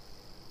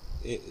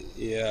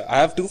I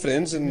have two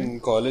friends in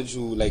college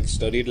who like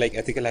studied like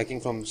ethical hacking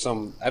from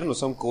some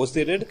course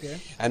they did, Okay.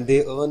 and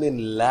they earn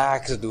in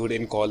lakhs, dude,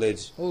 in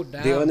college. Oh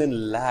damn. They earn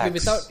in lakhs.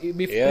 Without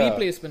Yeah.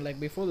 pre-placement, like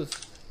before this.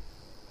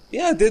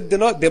 Yeah,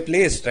 they're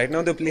placed right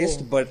now. They're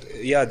placed, but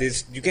yeah,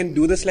 you can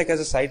do this like as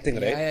a side thing,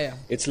 right? Yeah.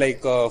 It's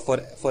like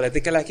for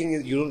ethical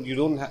hacking, you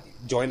don't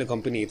join a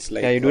company. It's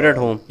like Yeah, you do it at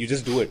home. You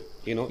just do it.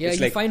 You know, Yeah, it's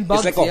you like find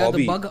bugs. it's like a Yeah,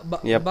 hobby. the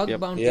bug Yep.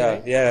 bounty. Yeah,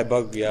 Right? yeah,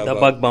 bug. Yeah, The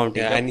bug bounty,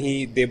 Yeah, yep.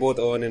 and they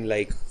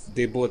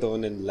both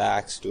earn in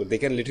lakhs, dude. They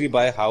can literally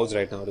buy a house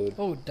right now, dude.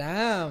 Oh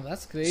damn,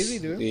 that's crazy,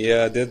 dude.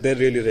 Yeah, they're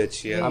really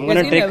rich. Yeah. I'm Yes,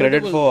 gonna take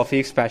credit inevitable. for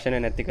Afiq's passion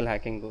in ethical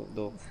hacking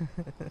though.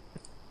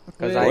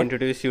 Because I What?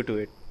 introduced you to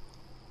it.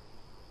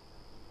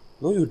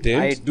 No, you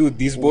didn't, I- dude.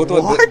 These both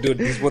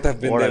have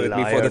been What there a with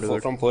me liar, for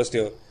dude. from first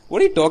year.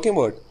 What are you talking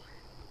about?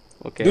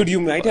 Okay. Dude, you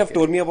might have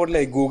told me about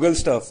like Google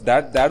stuff.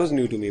 That was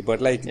new to me.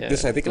 But like Yeah,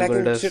 this ethical Google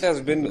hacking does. shit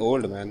has been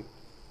old, man.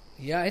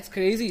 Yeah, it's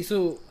crazy.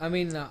 So I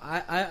mean,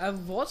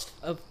 I've watched.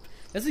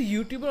 There's a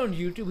YouTuber on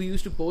YouTube who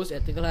used to post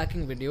ethical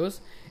hacking videos.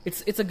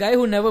 It's a guy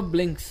who never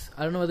blinks.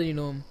 I don't know whether you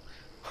know him.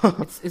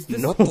 It's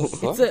this. What the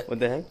fuck? It's What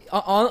the heck?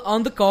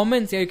 on the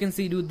comments. Yeah, you can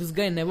see, dude. This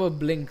guy never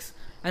blinks.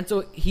 And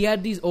so he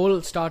had these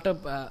old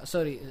startup.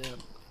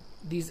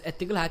 these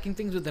ethical hacking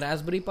things with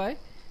Raspberry Pi,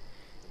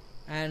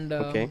 and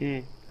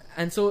Okay.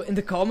 and so in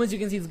the comments you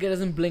can see this guy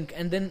doesn't blink,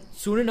 and then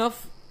soon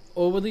enough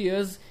over the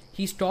years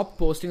he stopped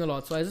posting a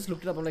lot. So I just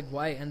looked it up. I'm like,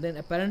 why? And then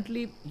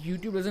apparently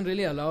YouTube doesn't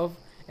really allow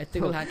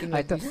ethical hacking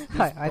like these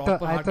proper I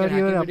hardcore thought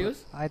you were hacking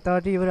videos. I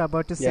thought you were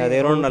about to say. Yeah,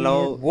 they don't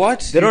allow. What?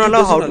 They don't YouTube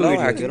allow how doesn't to allow videos.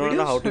 hacking They don't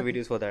allow how videos? to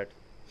videos for that.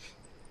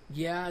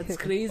 Yeah, it's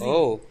crazy.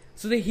 Oh,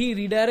 So he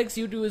redirects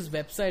you to his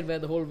website where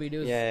the whole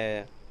video is.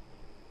 Yeah.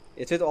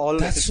 It's with all.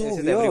 That's it's so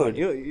with weird.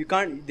 everyone. You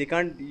can't. They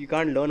can't. You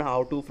can't learn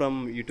how to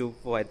from YouTube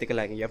for ethical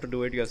hacking. You have to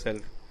do it yourself.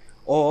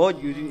 Or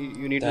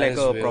you need That like is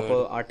a weird. proper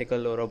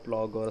article or a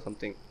blog or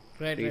something.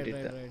 Right. Read it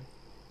there.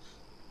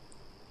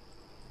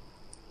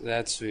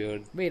 that's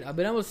weird. Wait,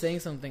 Abhinav was saying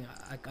something.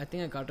 I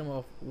think I cut him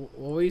off.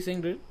 What were you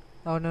saying, dude?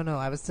 Oh no!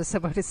 I was just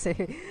about to say.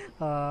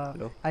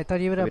 Hello? I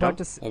thought you were Abhiram? about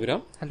to.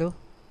 Abhiram? Hello.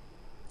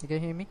 You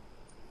can hear me?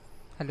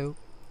 Hello.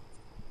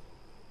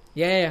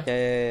 Yeah.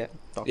 Yeah.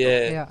 Talk.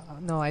 Yeah. Yeah.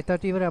 No, I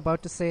thought you were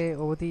about to say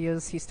over the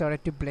years he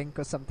started to blink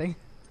or something.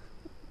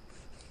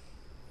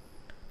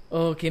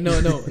 Okay,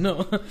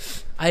 no.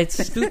 I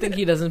still think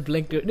he doesn't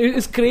blink. Dude.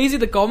 It's crazy.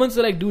 The comments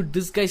are like, dude,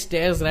 this guy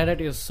stares right at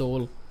your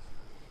soul.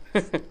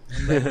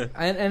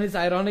 and it's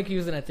ironic he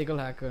was an ethical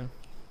hacker.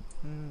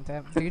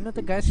 Damn. Do you know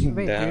the guy's? Wait,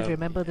 do you Damn.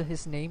 remember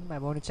his name? I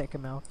want to check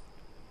him out.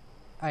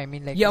 I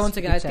mean, like. Yeah, his one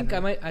second. YouTube I think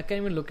channel. I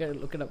can't even look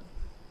it up.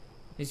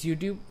 His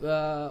YouTube.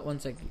 One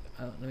sec.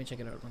 Let me check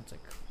it out. One sec.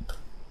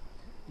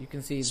 You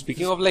can see.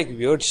 Speaking of like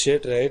weird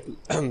shit, right?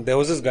 There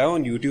was this guy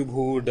on YouTube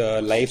who would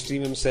live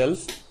stream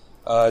himself,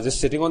 just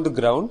sitting on the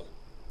ground,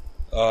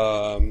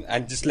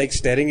 and just like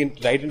staring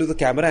right into the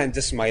camera and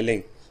just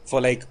smiling for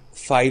like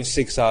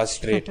 5-6 hours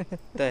straight,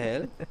 The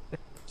hell?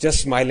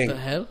 just smiling. the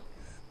hell?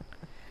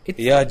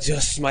 Yeah,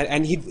 just smile,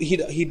 and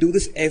he'd do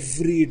this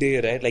every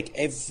day, right? Like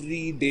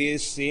every day,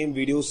 same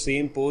video,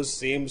 same pose,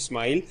 same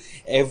smile,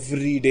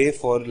 every day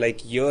for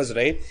like years,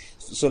 right?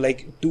 So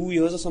like 2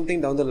 years or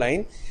something down the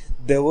line,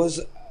 there was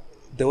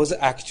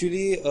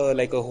actually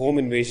like a home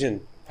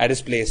invasion at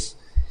his place.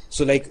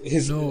 So like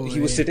he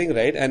was sitting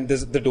right, and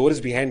the door is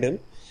behind him.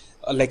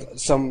 Like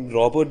some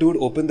robber dude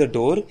opened the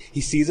door, he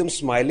sees him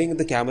smiling in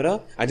the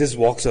camera and just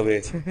walks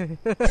away.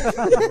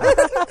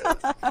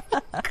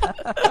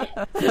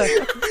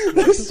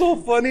 That's so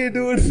funny,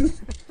 dude.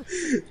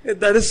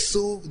 That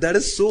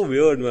is so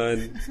weird,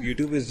 man.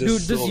 YouTube is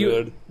just Dude, so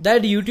weird.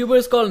 that YouTuber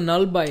is called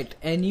Nullbyte.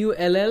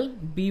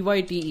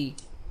 Nullbyte.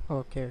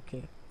 Okay.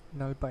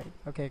 Nullbyte.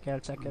 Okay, I'll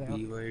check it out.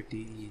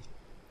 BYTE.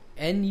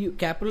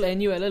 Capital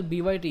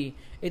NULLBYT.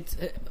 It's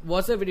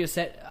what's the video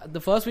set?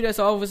 The first video I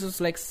saw was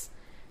just like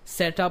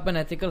set up an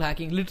ethical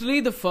hacking. Literally,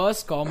 the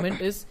first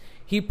comment is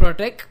he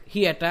protect,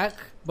 he attack,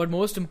 but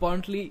most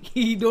importantly,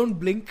 he don't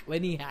blink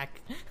when he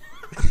hack.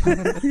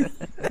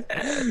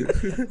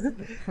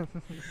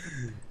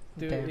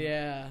 Dude, Damn.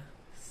 yeah.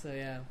 So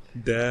yeah.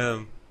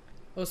 Damn.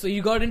 Oh, so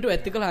you got into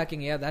ethical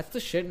hacking? Yeah, that's the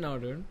shit now,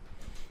 dude.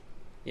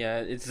 Yeah,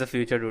 it's the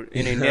future, dude.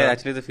 In India,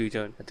 actually, the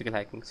future. Ethical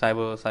hacking,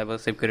 cyber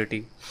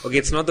security. Okay,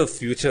 it's not the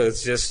future.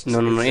 It's just No.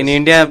 it's In just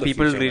India, not the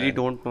people future, really man.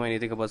 don't know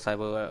anything about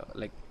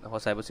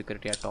cyber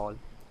security at all.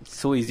 It's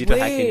so easy to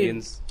hack Wait.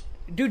 Indians.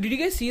 Dude, did you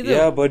guys see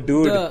Yeah, but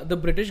dude. the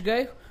British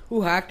guy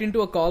who hacked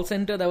into a call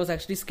center that was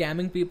actually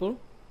scamming people?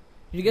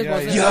 Did you guys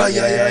watch that?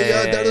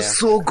 Yeah. That was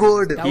so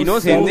good. That He was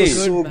knows so Hindi.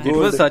 good, man. It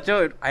was such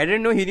a. I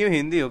didn't know he knew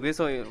Hindi. Okay,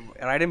 so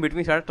right in between,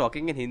 he started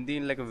talking in Hindi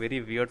in like a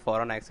very weird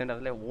foreign accent. I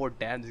was like, "Oh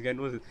damn, this guy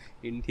knows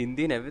in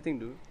Hindi and everything,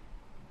 dude."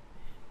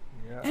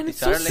 Yeah. And They it's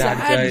so started, like, That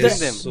guy sad. is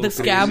The, so the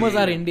scammers crazy.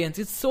 are Indians.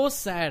 It's so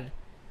sad.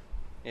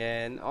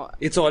 And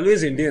It's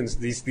always Indians,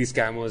 these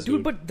scammers, Dude,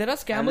 dude. but there are And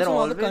scammers they're from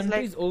other always, like-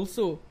 countries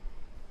also.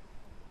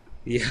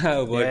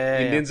 Yeah, but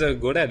Yeah. Indians are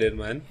good at it,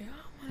 man.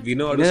 We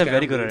know how to Indians are scam.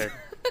 very good dude. at it.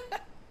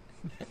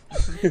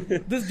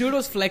 This dude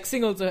was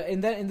flexing also. In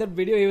that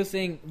video, he was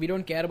saying, "We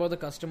don't care about the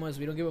customers.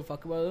 We don't give a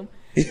fuck about them."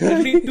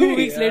 Literally 2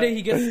 weeks later,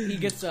 he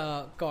gets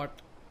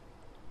caught.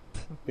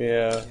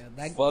 Yeah.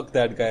 that- Fuck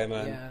that guy,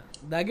 man. Yeah,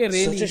 that guy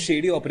really. Such a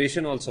shady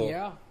operation, also.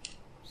 Yeah,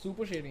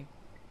 super shady.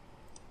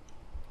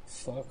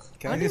 Fuck.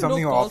 Can I I say didn't know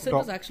something call off centers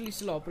topic? actually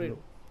still operate.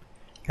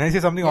 Can I say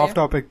something Yeah. off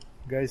topic,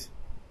 guys?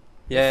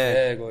 Yeah.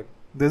 Yeah, good.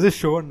 There's a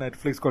show on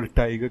Netflix called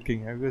Tiger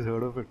King. Have you guys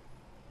heard of it?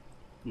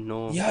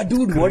 No. Yeah,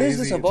 dude, what is crazy.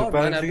 this It's about, man? I've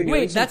apparently- been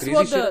hearing Wait, some that's crazy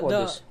what shit about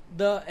this.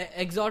 the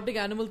exotic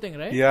animal thing,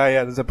 right?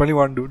 Yeah. There's apparently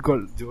one dude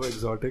called Joe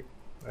Exotic,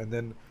 and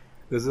then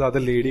there's this other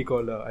lady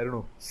called I don't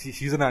know.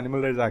 She's an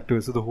animal rights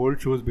activist. So the whole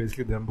show is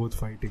basically them both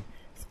fighting.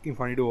 It's fucking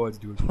funny to watch,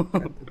 dude.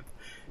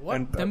 What?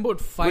 And, Them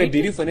both fight. Wait,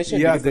 did you finish it?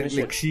 yeah, Did you finish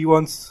like it? she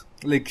wants,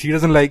 like she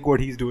doesn't like what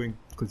he's doing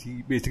because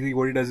he basically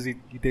what he does is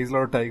he takes a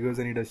lot of tigers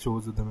and he does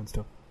shows with them and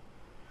stuff.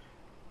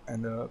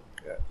 And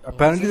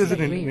apparently is there's this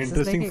an like- wait, is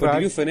this interesting like a- But fact.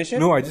 did you finish it?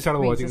 No, I just started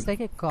Wait, watching. is this like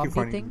a It's comedy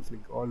funny. thing? It's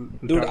like all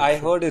Dude, retarded I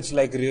shit. heard it's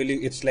like really,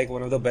 it's like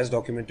one of the best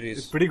documentaries.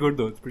 It's pretty good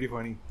though. It's pretty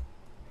funny.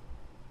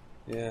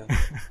 Yeah.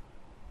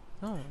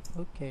 Oh,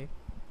 okay.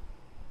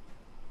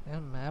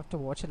 I have to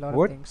watch a lot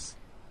What? of things.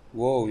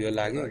 Whoa, you're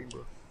lagging.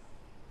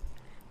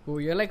 Oh,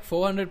 you're like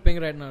 400 ping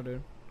right now,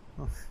 dude.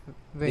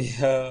 Wait,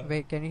 Yeah.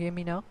 wait, can you hear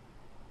me now?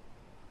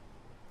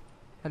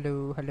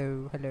 Hello,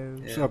 hello, hello.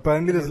 So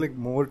apparently there's like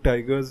more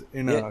tigers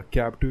in Yeah.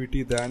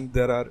 captivity than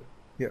there are.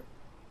 Yeah,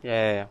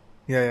 Yeah.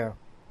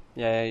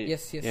 yeah.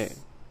 Yes. Yeah.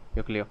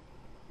 You're clear.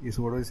 Yes,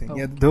 what was I saying? Oh.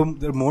 Yeah,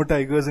 there are more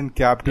tigers in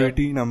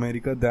captivity in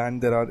America than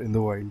there are in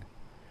the wild.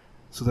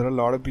 So there are a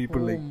lot of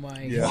people Oh like,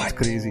 my yeah, god. it's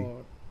crazy.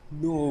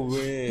 No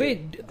way.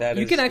 Wait, That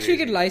you is can actually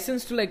crazy. get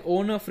licensed to like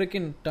own a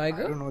freaking I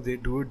tiger? don't know, they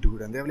do it,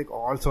 dude, and they have like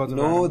all sorts of.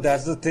 No, animals.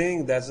 that's the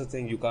thing. That's the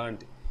thing. You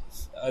can't.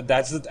 I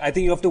think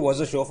you have to watch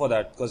the show for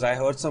that because I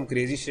heard some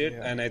crazy shit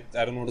Yeah. and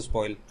I don't want to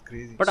spoil.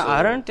 crazy. But So,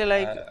 aren't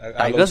like I'll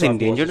tigers also have to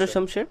endangered watch or the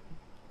some shit?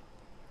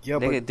 Yeah,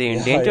 They but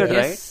endangered, yeah.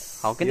 right? Yes.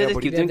 How can Yeah, they just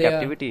but keep yeah, them in they are.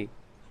 captivity?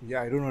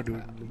 yeah, I don't know, dude.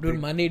 Like, Dude,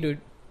 money, dude.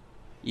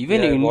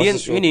 Even Yeah, watch the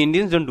Indians, show. even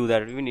Indians don't do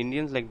that. Even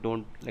Indians like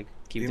don't like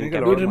keep They them make a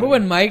in lot Dude, of captivity. remember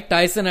money. when Mike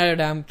Tyson had a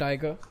damn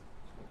tiger?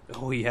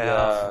 Oh yeah.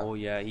 Yeah. Oh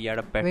yeah. He had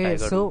a pet Wait,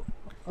 tiger. so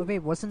wait,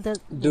 wasn't that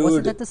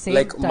Dude, the same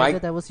like tiger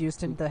Mike- that was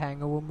used in the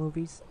Hangover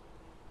movies?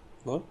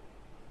 What?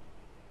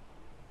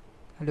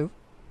 Hello.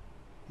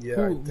 yeah, I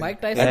Who? think- Mike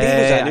I Tyson? think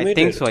it was I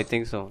animated.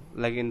 think so.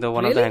 Like in the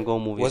one of the Really?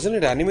 Hangover movies. Wasn't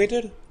it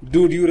animated?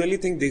 Dude, you really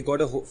think they got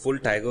a full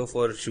tiger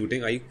for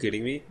shooting? Are you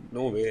kidding me?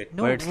 No way.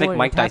 No, But it's like no,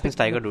 Mike it Tyson's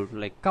happened- tiger, dude.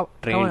 Like Come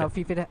trained. on,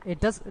 Afif, it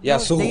does. Yeah,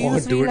 no, so they what,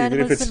 use real dude? Even if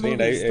animals it's in trained,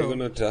 movies, I'm though.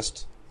 gonna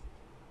trust.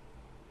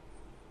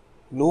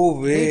 No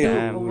way. They do.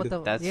 Damn, over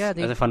the- that's yeah,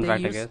 they, a fun they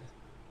fact, I use- guess.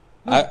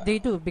 No, I- they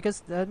do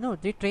because no,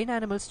 they train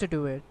animals to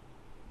do it.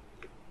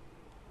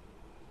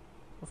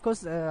 Of course,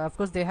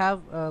 they have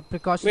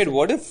precautions. Wait,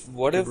 what if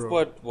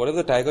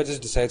the tiger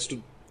just decides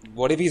to?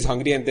 What if he's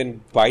hungry and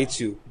then bites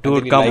you? and then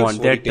Dude, he come likes on.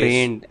 what They're he tastes?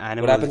 trained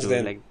animals, happens dude.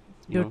 then? Like,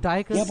 you Dude, know.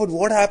 tigers. Yeah, but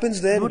what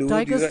happens then, no, dude?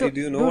 tigers Do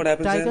you know dude, what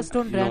happens tigers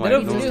then? don't No, I There randomly are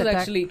don't know. just videos attack.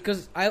 actually,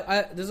 because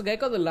there's a guy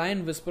called the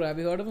Lion Whisperer. Have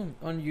you heard of him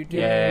on YouTube?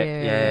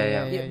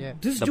 Yeah.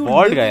 This The dude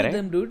bald lives guy, with right?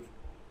 them, dude.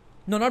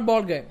 No, not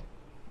bald guy.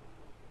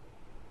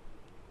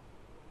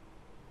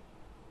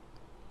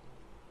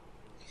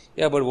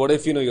 Yeah, but what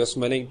if you're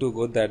smelling too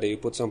good that day? You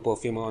put some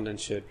perfume on and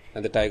shit,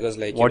 and the tiger's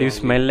like, What do you know,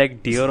 smell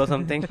like deer or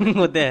something?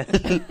 What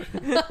the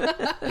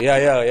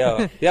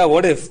hell? Yeah.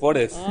 What if?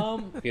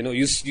 Um,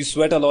 You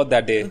sweat a lot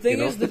that day. The thing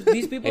is,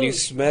 these people, and you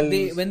smell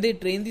when they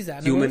train these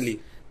animals, humanly.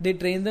 they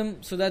train them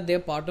so that they're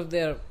part of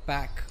their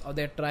pack or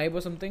their tribe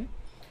or something.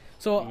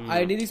 So,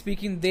 ideally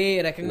speaking,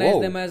 they recognize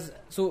Whoa. them as,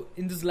 so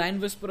in this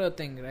Lion Whisperer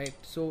thing, right?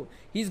 So,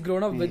 he's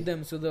grown up with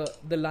them. So,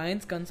 the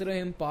lions consider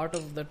him part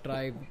of the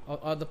tribe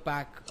or the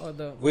pack or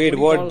the. Wait, do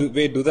you what? call-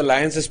 Do the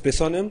lions just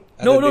piss on him?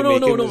 And No, then they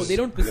make him no. his- They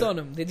don't piss on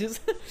him. They just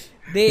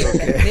they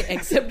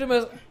accept him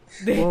as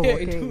they. Whoa,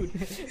 okay.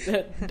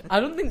 Dude, I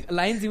don't think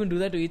lions even do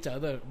that to each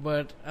other.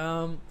 But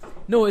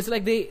no, it's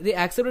like they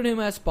accepted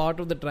him as part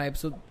of the tribe.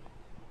 So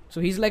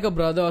he's like a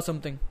brother or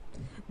something,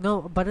 No,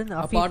 but in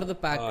a Afif, part of the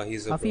pack.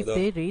 He's a Afif, brother.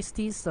 they raise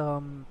these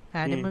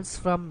animals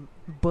from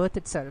birth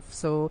itself.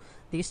 So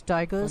these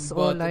tigers From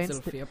or birth lions,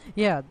 itself, yep.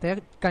 yeah,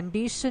 they're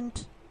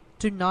conditioned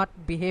to not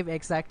behave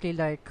exactly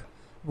like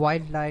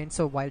wild lions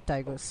or wild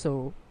tigers.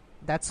 So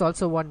that's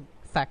also one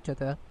factor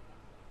there.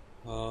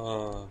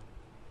 Ah.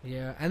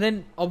 Yeah, and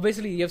then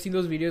obviously you have seen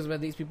those videos where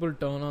these people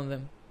turn on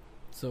them.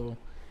 So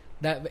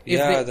that if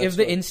Yeah, if that's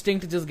the what-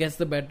 instinct just gets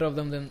the better of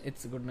them, then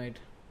it's a good night.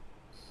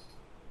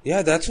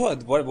 Yeah, that's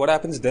what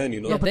happens then, Yeah,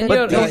 but then then-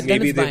 you're, but then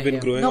maybe it's they've fine, been yeah.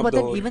 growing No, up but the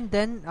then whole.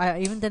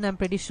 even then, I'm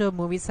pretty sure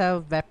movies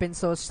have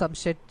weapons or some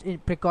shit in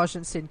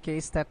precautions in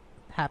case that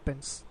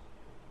happens.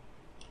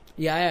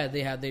 Yeah,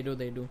 they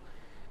do.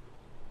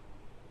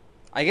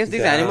 I guess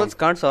these Damn. animals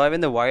can't survive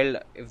in the wild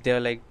if they're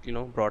like,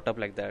 brought up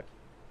like that.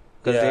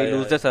 Because Yeah, they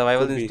lose their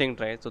survival could be.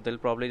 instinct, right? So they'll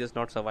probably just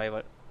not survive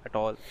at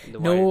all in the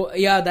No, wild.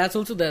 yeah, that's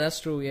also there. That's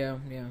true. Yeah.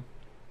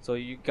 So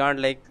you can't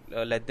like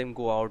let them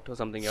go out or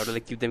something. You have to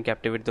like keep them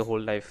captivated the whole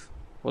life.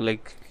 Or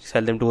like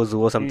sell them to a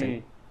zoo or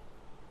something.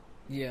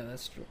 Yeah,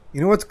 that's true.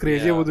 You know what's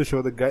crazy Yeah. about the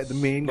show? The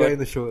main guy But- in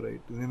the show,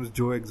 right? His name is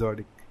Joe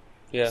Exotic.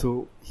 Yeah.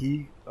 So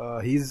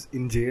he's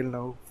in jail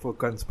now for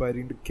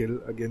conspiring to kill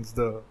against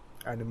the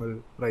animal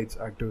rights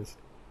activists.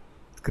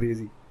 It's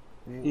crazy.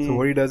 So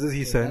what he does is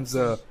he sends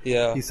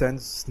yeah. he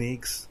sends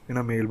snakes in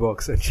a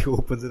mailbox and she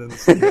opens it and the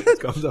snake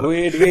comes out.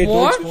 Wait,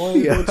 What?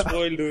 don't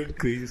spoil, dude.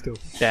 Crazy stuff.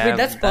 Damn, Wait,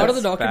 that's part of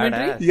the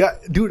documentary? badass. Yeah,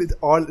 dude,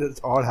 it's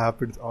all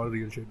happened. It's all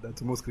real shit. That's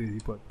the most crazy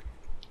part.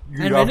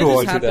 You And have when to did this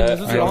watch happen? it. This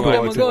was You a have long to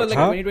time watch ago, it. like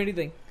Huh? 2020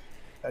 thing.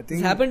 I This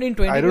think happened in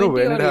 2020 I don't know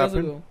when or it years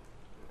happened. ago.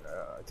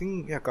 I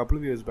think a couple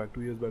of years back,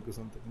 2 years back or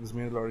something. This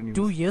made a lot of news.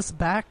 2 years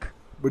back.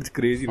 But it's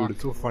crazy, dude.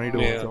 It's so funny to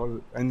Yeah. watch. All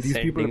and these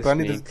Sending people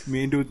apparently this snakes.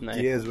 main dude's Nice.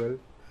 gay as well.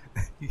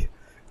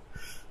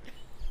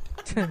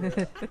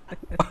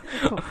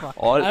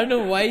 All I don't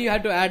know why you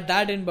had to add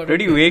that in, but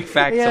pretty okay. vague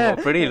facts, Yeah.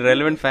 pretty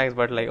relevant facts,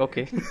 but like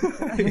okay.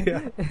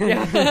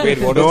 Yeah. Wait,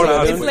 what Don't was the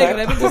ask It's other like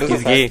fact? Revin What is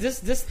He's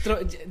the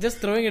gay. just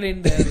throwing it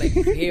in there, like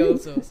gay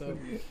also. So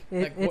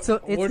Like, It's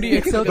what do you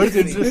it's expect? But it's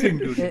okay. interesting,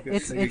 dude.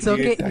 It's like a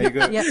okay. gay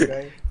tiger Yeah.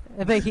 guy.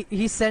 But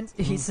he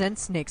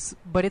sends snakes,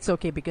 but it's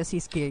okay because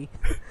he's gay.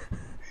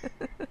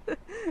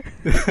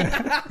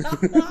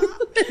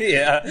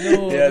 Yeah,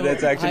 no, yeah, no,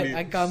 that's actually.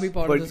 I can't be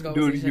part But of this dude,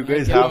 conversation. you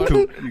guys I have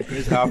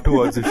cannot. to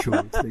watch the show.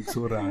 It's like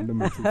so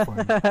random and so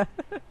funny.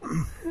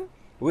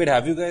 Wait,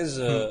 have you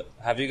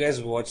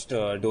guys watched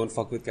Don't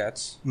Fuck with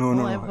Cats? No.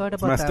 I've heard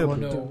It's about messed that up.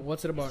 one. No,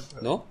 what's it about?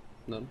 No,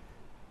 no.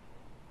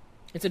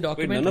 It's a none of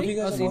documentary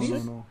you or guys No,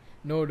 series? no.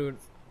 No, dude.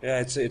 Yeah,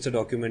 it's a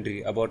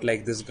documentary about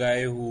like this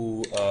guy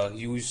who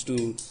used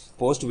to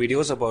post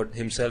videos about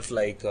himself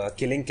like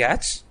killing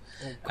cats,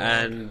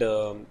 and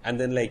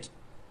then like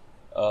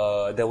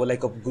there were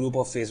like a group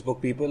of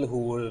Facebook people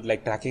who were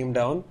like tracking him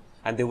down,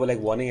 and they were like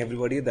warning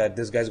everybody that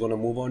this guy's gonna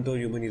move on to a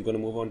human. He's gonna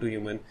move on to a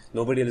human.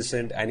 Nobody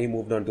listened, and he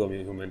moved on to a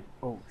human.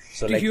 Oh,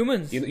 So To like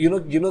humans? you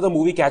know the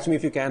movie Catch Me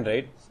If You Can,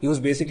 right? He was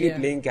basically Yeah.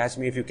 playing Catch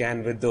Me If You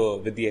Can with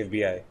the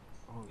FBI.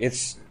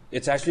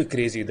 It's actually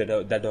crazy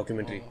that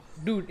documentary.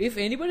 Dude, if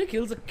anybody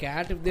kills a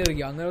cat if they're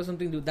younger or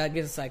something, dude, that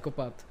guy's a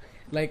psychopath.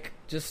 Like,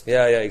 just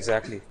Yeah,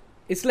 exactly.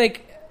 it's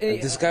like And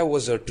this guy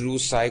was a true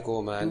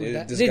psycho, man. dude,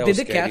 that- This did guy was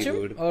they scary, catch him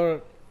dude.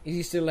 or is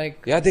he still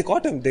like? Yeah, they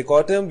caught him. They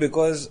caught him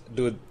because,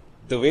 dude,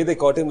 the way they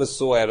caught him was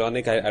so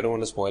ironic. I don't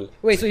want to spoil.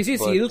 Wait, so is he a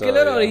But, serial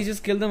killer or yeah. he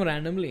just killed them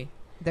randomly?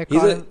 They He's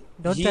call a- him,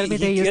 don't he- tell me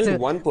he they used killed to.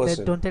 one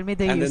person. Don't tell me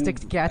they And used then-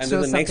 to catch and then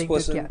or the next something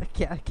person-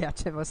 to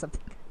catch him or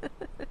something.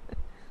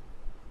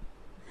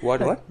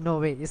 What? No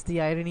way. Is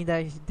the irony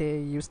that they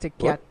used to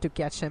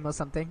catch him or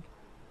something?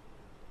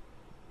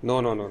 No.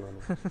 No.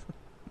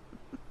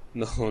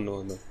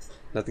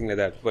 Nothing like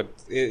that. But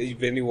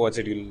when you watch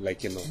it, you'll like,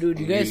 Dude,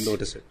 you guys you'll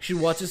notice it.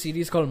 should watch a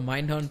series called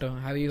Mindhunter.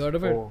 Have you heard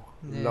of it? Oh,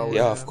 love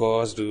Yeah, of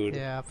course, dude.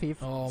 Yeah, FIFA.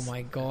 Oh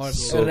my god.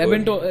 So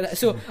Rebin good.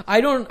 so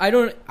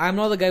I'm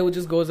not the guy who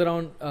just goes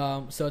around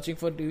searching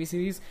for TV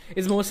series.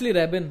 It's mostly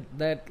Rebin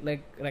that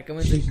like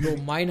recommends it. Bro,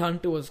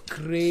 Mindhunter was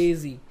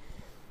crazy.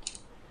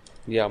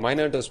 Yeah,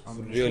 Mindhunter's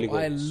really good.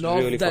 I It's love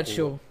really that fucking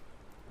show.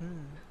 good.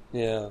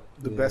 Yeah.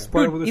 The yeah. best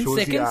part Dude, of the in show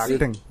is the second se-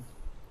 acting.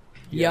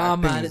 The Yeah,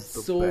 acting man, is it's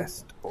the so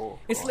best. Oh,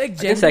 it's God. like I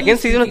think generally second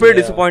season was speaking- pretty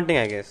Yeah. disappointing,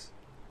 I guess.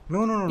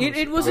 No.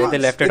 It was Where they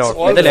left it It's off.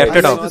 all Where they left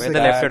it the off. same Where they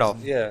left it as off.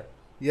 Yeah.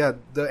 Yeah,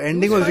 the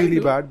ending was was fine, really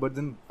dude. bad, but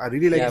then I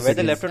really like Yeah, the where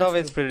they series. left it off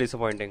is pretty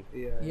disappointing.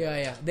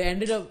 Yeah. They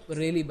ended up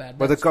really bad.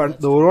 But That's-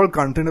 the overall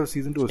content of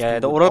season 2 was Yeah, too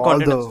the good. overall All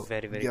content the, was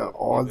very, very yeah, good.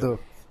 all the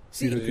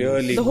serial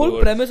killers. Really the whole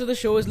good. premise of the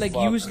show is like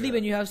Fuck. usually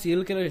when you have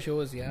serial killer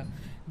shows,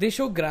 they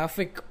show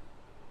graphic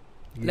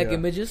like Yeah.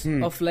 images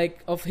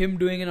of him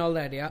doing and all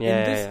that. Yeah. Yeah,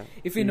 In this, yeah.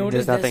 if you There's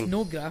notice, there's nothing.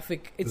 no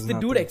graphic. It's There's the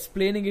dude nothing.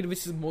 explaining it,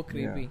 which is more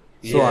creepy.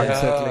 So Yeah,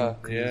 unsettling.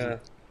 Crazy. Yeah.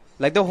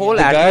 Like the whole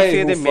The guy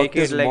atmosphere who they make fucked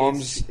it his like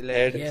mom's it's, like,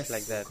 head. Yes.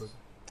 like that.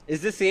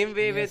 It's the same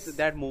way Yes. with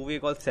that movie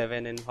called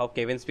Seven and how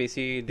Kevin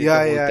Spacey did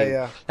Yeah, the whole yeah, thing.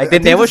 yeah. I Like they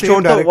think never it's the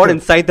same showed what director.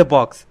 inside the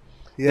box.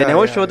 Yeah, They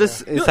never yeah, show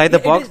this yeah. inside No,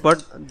 the it box, is-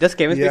 but just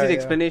Kevin Yeah, Spacey's yeah.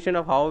 explanation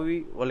of how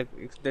we were like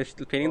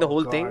explaining the Oh,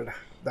 whole God. thing.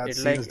 That It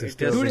scene like- is it just-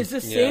 disturbing. Dude, it's the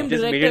Yeah. same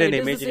Just made director. it an It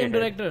is image the in same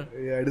your head. director.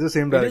 Yeah, it is the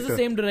same It director. is the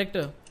same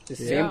director. The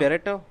Yeah. same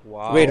director?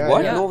 Wow. Wait, Yeah,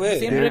 what? Yeah, No way. same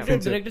David director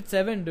Fincher. directed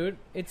Seven, dude.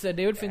 It's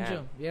David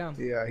Fincher. Yeah.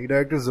 Yeah, he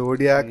directed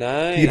Zodiac.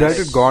 Nice. He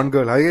directed Gone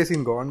Girl. Have you guys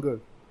seen Gone Girl?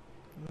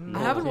 I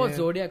haven't watched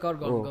Zodiac or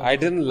Gone Girl. I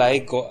didn't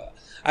like.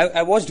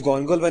 I watched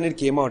Gone Girl when it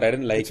came out. I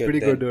didn't like It's it. pretty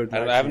then. good, dude.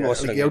 I haven't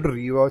watched like, it. you have to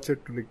Again. rewatch it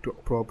to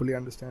properly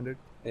understand it.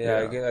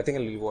 Yeah, I think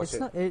I'll watch It's it.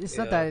 not. It's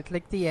not Yeah. that. It's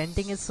like the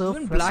ending is so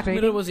Even Black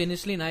frustrating. Mirror was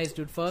initially nice,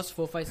 dude. First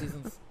 4-5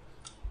 seasons.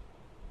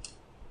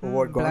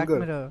 What, Gone Black Girl?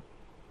 Mirror.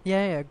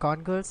 Yeah.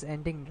 Gone Girl's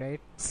ending, right?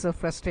 So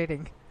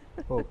frustrating.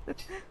 Oh.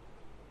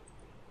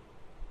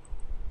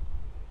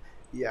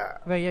 Yeah.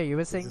 Well, yeah, you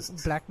were saying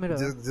Just- Black Mirror.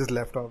 Just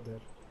left off there.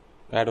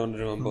 I don't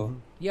remember.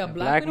 Yeah, Black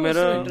Black Mirror was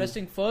so Mirror-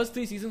 interesting. First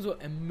 3 seasons were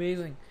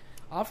amazing.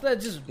 After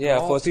that, just Yeah,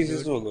 dropped, first dude.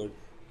 seasons were good.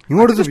 You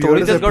know what is the The story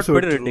weirdest just got episode?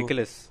 pretty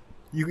ridiculous.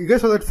 You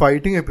guys saw that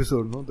fighting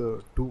episode, no?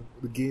 The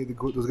game.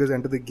 Those guys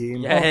enter the game.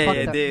 Yeah, fuck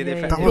yeah, that. they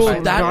Yeah, That fight- was Bro,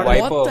 so that retarded.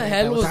 Wiper. what the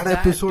hell was that that?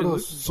 episode dude?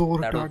 was so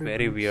retarded. That was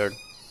very weird.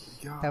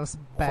 Yeah. That was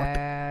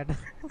bad.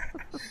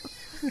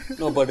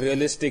 No, but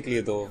realistically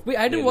though. Wait,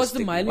 I didn't watch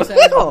the realistically- Miley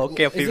Cyrus. Oh,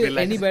 okay, Is Afif, it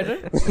any relax. better?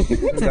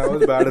 That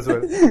was bad as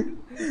well.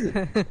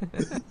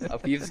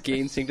 Afif's gay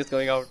instinct is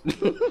coming out.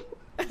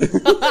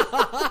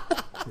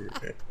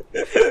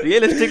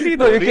 Realistically,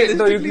 No,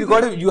 though, you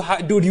got to,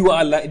 dude,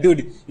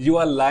 you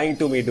are lying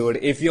to me, dude.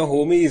 If your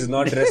homie is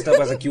not dressed up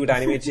as a cute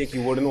anime chick,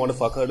 you wouldn't want to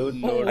fuck her,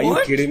 dude. Are you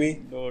What? kidding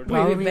me? Wait,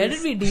 where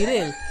did we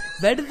derail?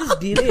 Where did this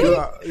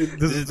derail?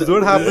 This is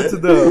what happens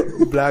in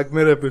the Black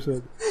Mirror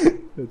episode.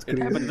 That's It happens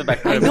in crazy. the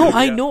back.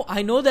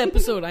 I know the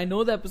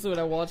episode.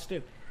 I watched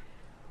it.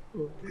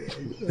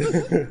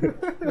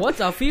 What's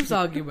Afif's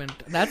argument?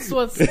 That's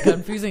what's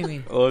confusing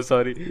me. Oh,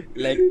 sorry.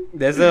 Like,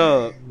 there's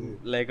a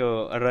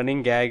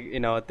running gag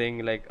in our thing.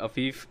 Like,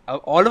 Afif,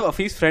 all of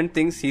Afif's friend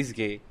thinks he's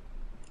gay.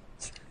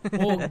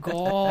 Oh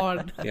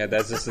God. Yeah,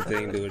 that's just the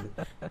thing, dude.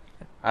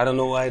 I don't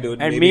know why,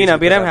 dude. And Maybe me and it's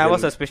because Abhiram I've have a been-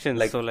 suspicion.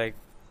 like- So, like,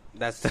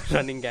 that's the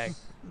running gag.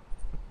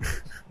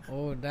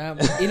 Oh damn.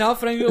 In our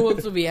friend group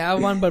also we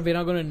have one, but we're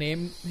not gonna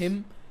name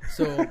him.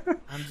 So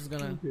I'm just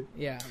gonna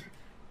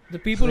The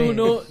people who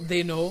know,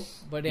 they know.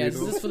 But yeah, You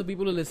this know. is for the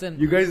people who listen.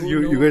 You guys, who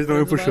you guys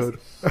know it for friends of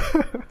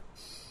sure. us.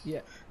 Yeah.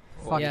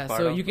 Fuck, Yeah.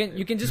 part So of- you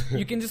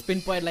can just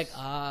pinpoint like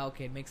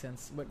okay, it makes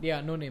sense. But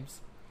yeah, no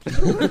names.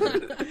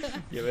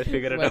 You will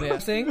figure it But out. yeah,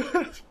 saying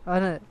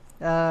No,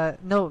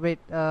 No, wait.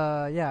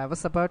 Yeah, I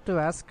was about to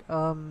ask.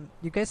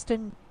 You guys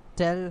didn't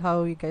tell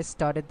how you guys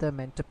started the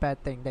Mentapad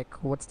thing.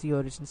 Like, what's the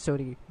origin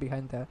story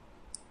behind that?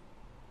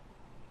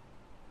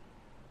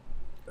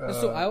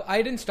 So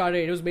I didn't start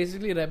it. It was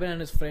basically Rebin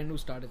and his friend who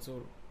started.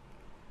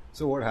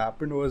 So what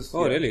happened was,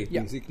 Oh, really?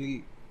 Yeah.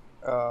 basically,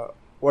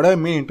 what our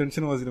main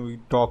intention was, we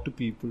talk to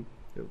people.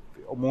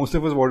 Most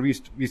of us, what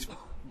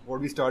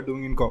we start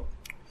doing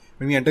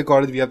when we enter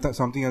college, we have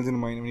something else in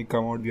mind. When we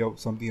come out, we have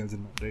something else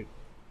in mind, right?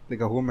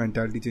 Like our whole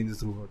mentality changes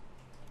throughout.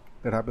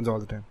 That happens all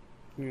the time.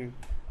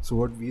 So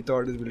what we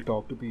thought is we'll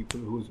talk to people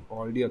who's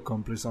already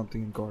accomplished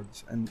something in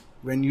college. And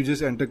when you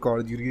just enter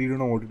college, you really don't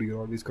know what to do. You're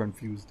always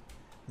confused.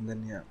 And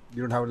then,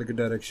 you don't have like a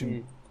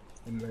direction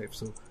in life.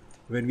 So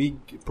when we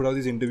put out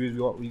these interviews,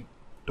 we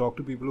talk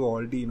to people who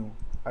already,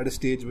 at a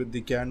stage where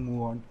they can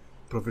move on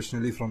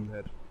professionally from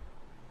there.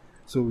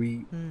 So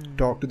we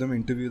talk to them,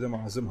 interview them,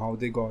 ask them how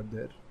they got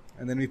there.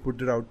 And then we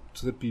put it out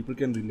so that people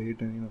can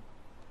relate and,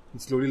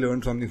 slowly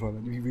learn something from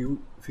it.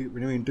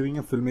 When you're interviewing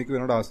a filmmaker,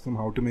 we're not asking him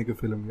how to make a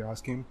film. We're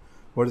asking him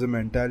what is the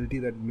mentality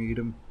that made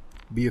him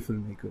be a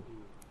filmmaker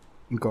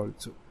in college.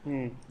 So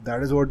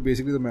that is what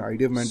basically the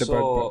idea of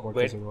Mentapad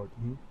podcast is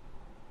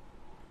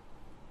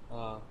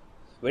about.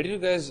 Where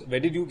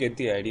did you get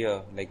the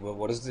idea? Like,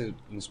 what is the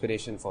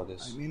inspiration for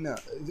this? I mean,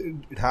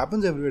 it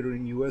happens everywhere.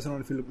 In US and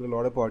all, if you look at a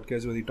lot of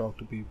podcasts where they talk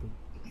to people.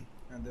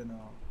 And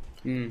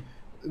then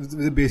it's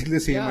basically the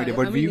same idea.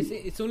 But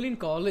it's only in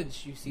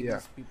college you see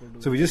these people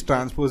do. So we just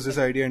transpose this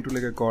idea into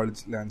like a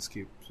college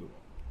landscape. So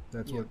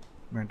that's what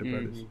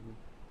Mentapad is.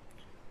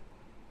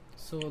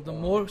 So the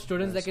more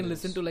students that can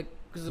listen to,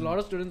 because a lot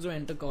of students who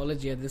enter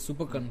college, they're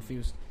super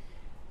confused.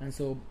 And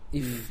so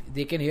if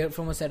they can hear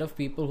from a set of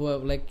people who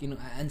are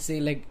and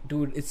say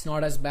dude, it's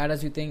not as bad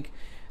as you think.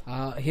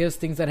 Here's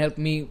things that help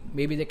me.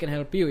 Maybe they can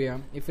help you. Yeah.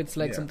 If it's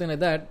something like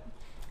that,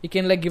 you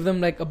can give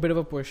them a bit of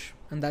a push,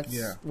 and that's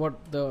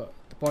what the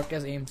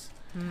podcast aims.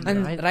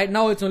 And right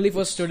now it's only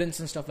for students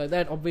and stuff like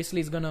that. Obviously,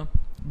 it's gonna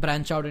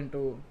branch out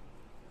into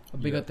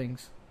bigger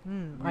things.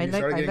 I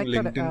like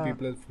LinkedIn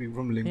that. People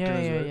from LinkedIn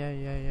as well.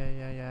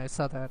 Yeah. I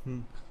saw that.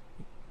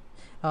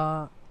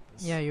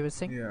 Yeah, you were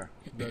saying. Yeah,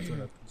 that's what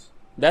happens.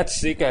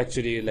 That's sick,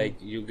 actually. Like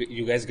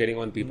you guys getting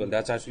on people.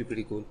 That's actually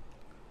pretty cool.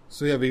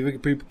 So yeah, we were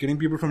getting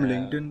people from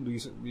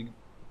LinkedIn.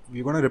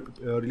 We're gonna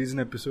release an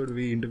episode.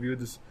 We interviewed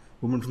this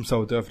woman from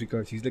South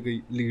Africa. She's like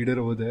a leader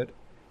over there.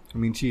 I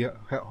mean, she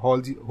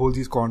holds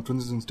these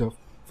conferences and stuff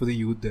for the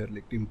youth there,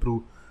 like to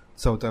improve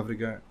South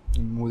Africa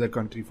and move that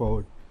country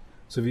forward.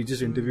 So we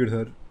just interviewed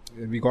her.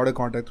 We got a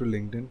contact through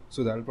LinkedIn.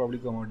 So that'll probably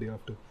come out day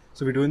after.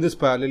 So we're doing this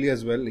parallelly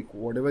as well. Like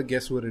whatever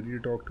guests who are ready to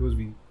talk to us,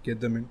 we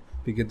get them in.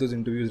 We get those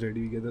interviews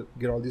ready. We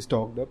get all these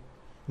talked up,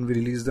 and we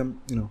release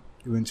them.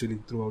 Eventually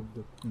throughout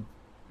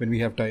when we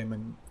have time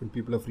and when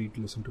people are free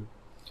to listen to it.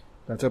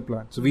 That's our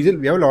plan. So we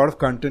have a lot of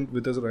content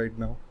with us right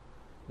now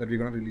that we're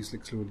gonna release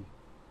slowly.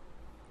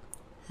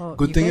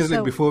 Good thing is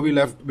before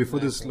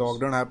this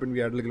lockdown happened, we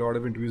had a lot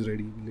of interviews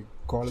ready. We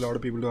called a lot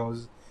of people to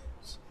houses.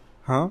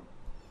 Huh?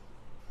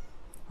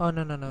 Oh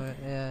no!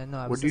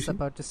 I was just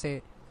about to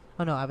say.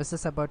 Oh no! I was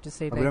just about to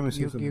say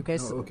you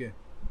guys. Oh, okay.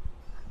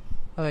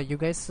 You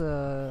guys.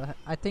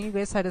 I think you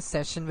guys had a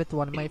session with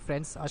one of my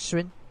friends,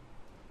 Ashwin.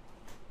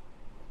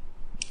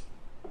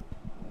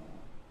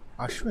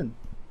 Ashwin.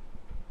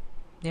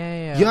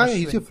 Yeah. Yeah,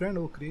 he's your friend.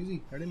 Oh,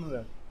 crazy! I didn't know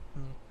that.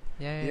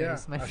 Yeah.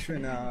 He's my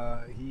Ashwin.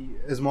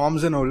 His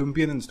mom's an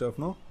Olympian and stuff,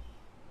 no?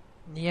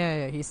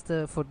 Yeah. He's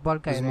the football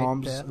guy. His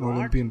mom's an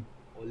Olympian.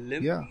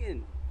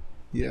 Olympian.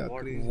 Yeah.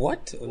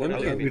 What?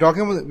 Olympian? We're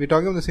talking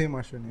about the same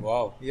Ashwin. Yeah.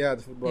 Wow. Yeah,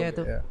 the football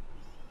guy.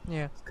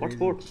 Yeah. What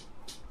sport?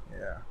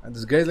 Yeah, and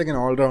this guy's like an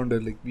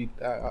all-rounder. Like we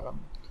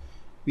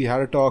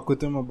had a talk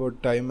with him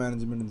about time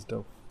management and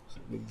stuff. So,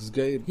 this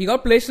guy. He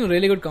got placed in a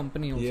really good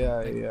company also.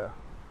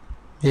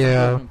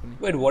 Yeah.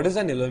 Wait, what is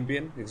an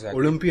Olympian exactly?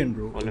 Olympian,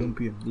 bro.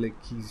 Olympian. Like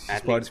he's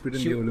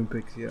participated in the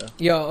Olympics.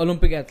 Yeah,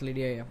 Olympic athlete.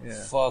 Yeah.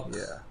 Fuck.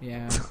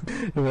 Yeah.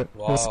 It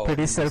was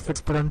pretty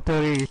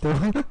self-explanatory.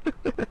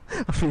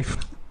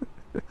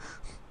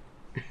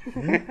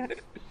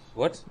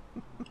 What?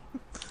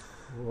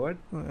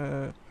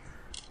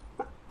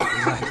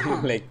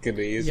 Like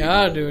crazy.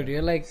 Yeah, dude.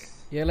 You're like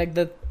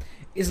the.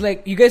 It's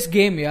like you guys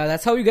game. Yeah,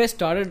 that's how you guys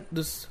started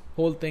this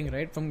whole thing,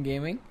 right? From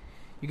gaming.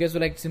 You guys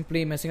were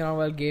simply messing around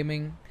while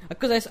gaming.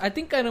 Because I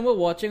think I remember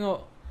watching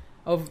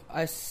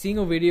seeing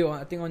a video,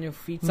 I think on your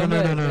feed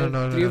somewhere.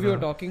 Three of you were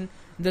talking.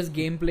 There's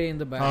gameplay in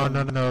the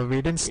background. No.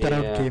 We didn't start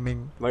out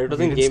gaming. But it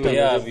wasn't gaming.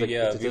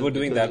 We were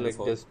doing that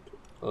before.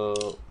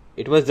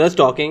 It was just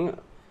talking.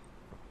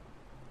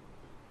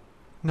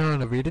 No.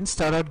 We didn't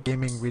start out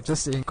gaming. We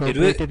just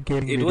incorporated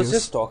gaming videos. It was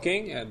just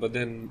talking, but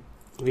then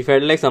we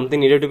felt like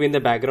something needed to be in the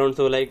background.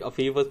 So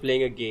Afif was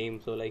playing a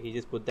game. So he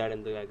just put that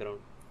in the background.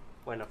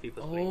 When Afif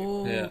was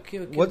playing it. Okay.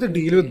 What's the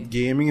deal with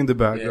gaming in the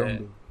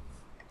background?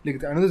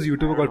 Like I know this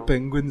YouTuber called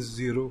Penguin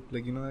Zero.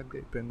 Like you know that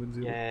guy, Penguin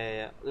Zero.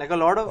 Yeah. Like a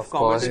lot of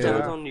comedy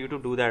channels on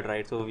YouTube do that,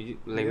 right? So we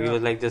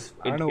was just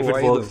if it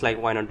works,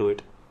 why not do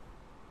it?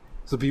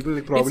 So people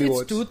like probably it's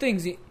watch. two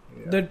things.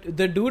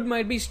 The dude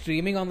might be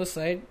streaming on the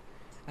side,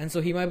 and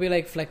so he might be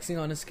like flexing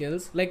on his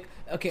skills. Like,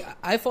 okay,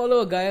 I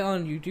follow a guy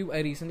on YouTube. I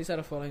recently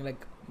started following,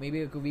 like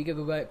maybe a week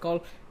ago, guy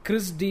called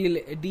Chris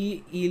D'Elia.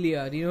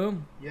 Do you know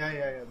him? Yeah.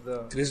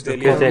 Chris Chris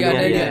D'Elia. D'Elia.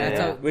 That's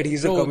yeah. how- Wait,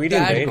 he's a bro,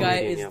 comedian, that right? guy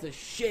Comedian, is yeah. the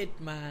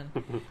shit, man.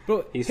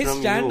 Bro, He's his from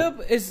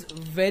stand-up is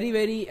very,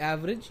 very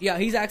average. Yeah,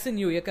 he's actually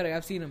new. Yeah, correct.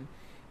 I've seen him,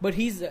 but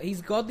he's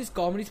got these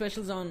comedy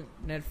specials on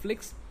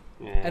Netflix.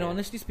 Yeah, And yeah.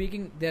 honestly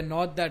speaking, they're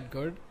not that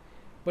good.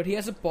 But he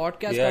has a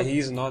podcast. Yeah, called,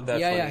 he's not that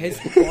yeah, funny. yeah. His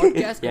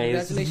podcast, Yeah, he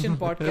is. Congratulations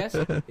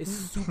podcast,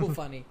 is super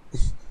funny.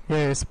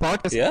 Yeah, his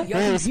podcast. Yeah?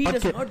 Yeah, his he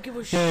does podca- not give a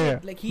Yeah, shit. yeah.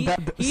 Like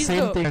The he's same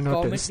the thing I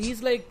comment. noticed.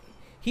 He's like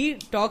he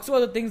talks about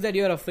the things that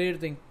you're afraid to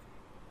think.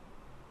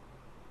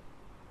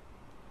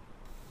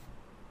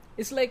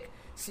 It's like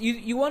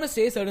you want to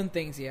say certain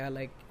things, yeah,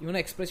 like you want to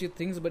express your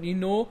things, but you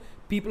know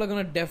people are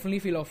gonna definitely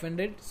feel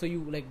offended, so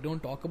you like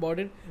don't talk about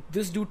it.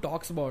 This dude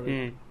talks about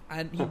it,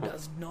 and he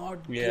does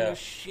not give Yeah. a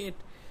shit.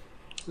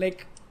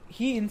 Like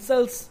he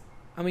insults,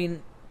 I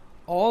mean,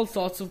 all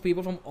sorts of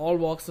people from all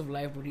walks of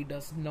life, but he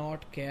does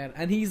not care,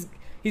 and he's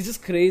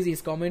just crazy.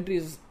 His commentary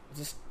is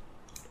just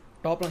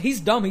top line. He's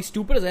dumb. He's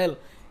stupid as hell.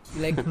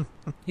 Like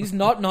he's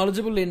not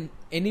knowledgeable in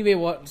any way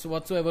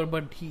whatsoever,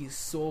 but he's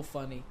so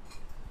funny.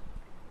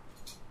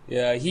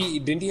 Yeah,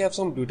 didn't he have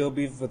some Twitter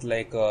beef with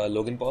like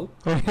Logan Paul?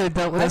 Okay,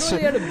 that I was. know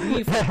they had a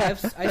beef.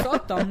 I saw a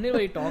thumbnail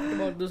where he talked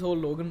about this whole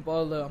Logan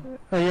Paul. Oh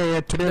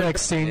yeah, Twitter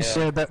exchange.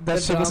 Yeah. That The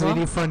shit was drama?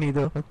 really funny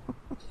though.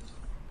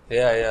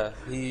 Yeah.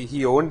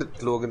 He owned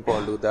Logan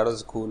Paul, dude. That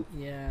was cool.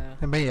 Yeah.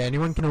 I mean,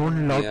 anyone can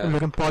own Yeah.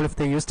 Logan Paul if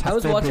they used I half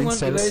was their watching brain one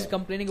of you cells. guys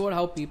complaining about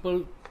how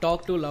people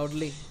talk too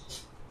loudly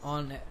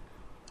on.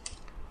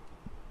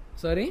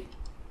 Sorry?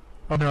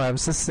 Oh no, I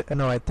was just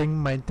no. I think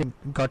my thing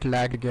got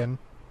lag again.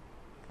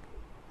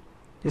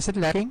 Is it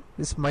lagging?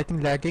 Is my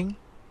thing lagging?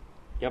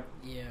 Yep.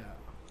 Yeah.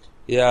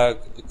 Yeah,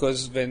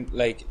 because when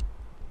like,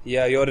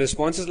 yeah, your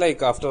response is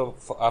like after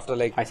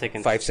like 5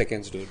 seconds. 5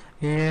 seconds, dude.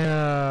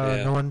 Yeah,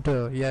 Yeah. no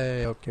wonder.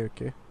 Yeah,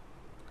 okay.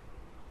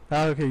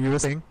 Ah, okay, you were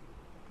saying?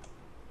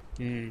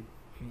 Mm.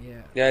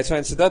 Yeah. Yeah, it's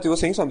fine. Siddharth, you were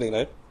saying something,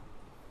 right?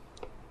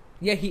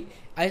 Yeah,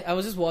 I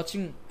was just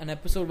watching an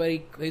episode where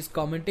he's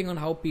commenting on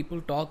how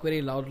people talk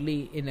very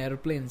loudly in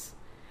airplanes.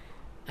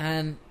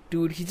 And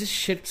dude, he just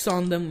shits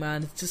on them,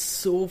 man. It's just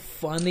so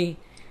funny.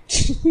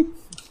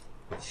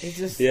 It's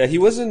just Yeah, he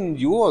was in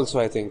You also,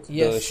 I think. The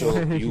Yes. show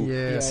You.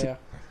 yeah, yeah.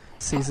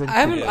 season. I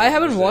haven't Yeah, I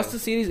haven't it's, watched the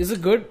series. Is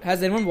it good?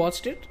 Has anyone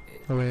watched it?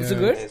 Oh, yeah. Is it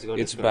good? It's good.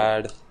 It's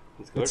bad.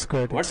 It's good. It's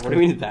good, What? it's What do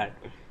you good. mean it's bad?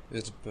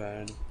 It's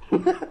bad.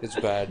 It's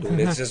bad, dude.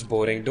 It's just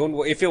boring.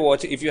 If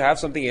you have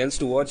something else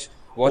to watch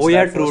Oh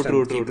yeah, that true. first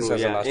and keep this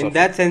as the Yeah. last In option.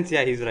 that sense,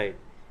 yeah, he's right.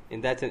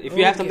 In that sense, if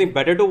you have Okay. something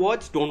better to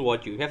watch, don't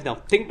watch you. If you have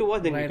nothing to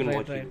watch, then you can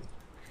watch Right. you.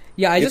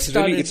 Yeah, I just It's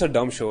started. really, it's a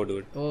dumb show,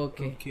 dude.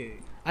 Okay. Okay.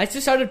 I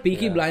just started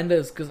Peaky Yeah.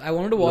 Blinders because I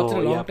wanted to watch it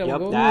a long time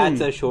ago.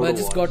 That's a show But I to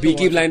just watch. got to Peaky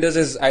watch it. Blinders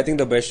is, I think,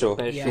 the best show.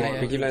 Best Yeah, show. yeah.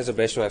 Peaky Blinders is the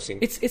best show I've seen.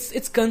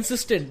 It's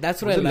consistent.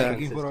 That's what Was I it like.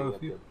 lagging for all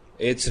of you?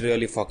 It's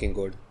really fucking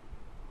good.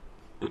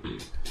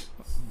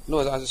 No,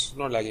 it's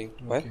not lagging.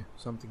 Why? Okay,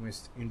 something. My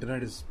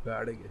internet is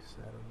bad, I guess.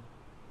 I don't know.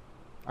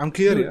 I'm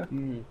clear, yeah.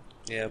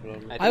 Yeah, bro.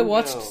 I think,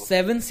 watched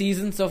 7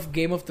 seasons of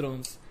Game of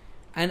Thrones,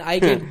 and I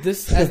get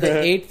this as the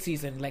 8th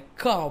season. Like,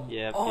 come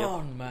Yep,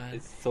 on, man.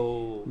 It's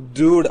so.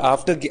 Dude,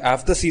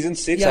 after season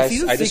 6, Yeah,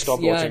 season I 6, just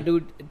stopped yeah, watching.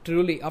 dude.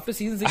 Truly, after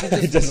season 6, it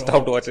I just, just dropped.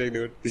 stopped watching,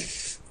 dude.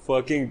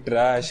 Fucking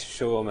trash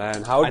show,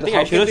 man. How I think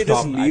how I should can have they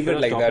just stopped. leave I it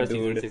like that, at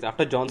season dude? 6.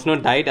 After Jon Snow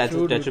died, that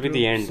True, should be true,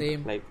 the end.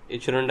 same. Like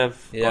it shouldn't have.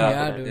 Yeah, gone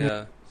Yeah, after dude. that.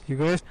 yeah. You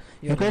guys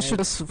Yeah, should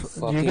just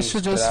Fucking you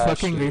should just trash,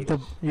 fucking dude. read the.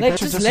 You Like, guys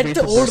should just let read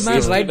the old book. man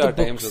Wasted write the our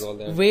times books. with all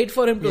that. Wait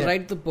for him to Yeah.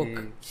 write the book.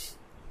 Mm.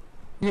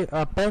 Yeah,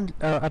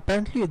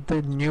 apparently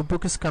the new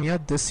book is coming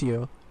out this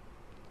year.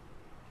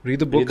 Read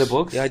the Read books. the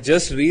books. Yeah,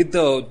 just read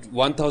the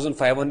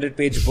 1,500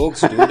 page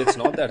books, dude. It's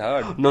not that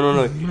hard.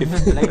 No.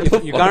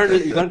 If you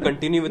can't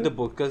continue with the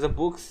book because the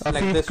books, like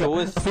the Afif, show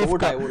is so Afif,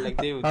 diverse. Like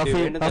they Afif,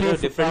 went in such a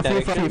Afif, different Afif,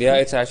 direction. Afif. Yeah,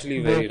 it's actually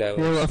very Yeah,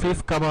 diverse.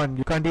 Afif, come on,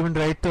 you can't even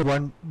write a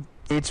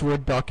one-page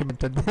word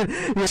document, and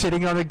you're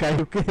shitting on a guy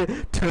who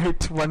can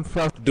write one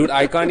from. Dude,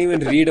 I can't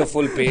even read a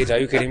full page. Are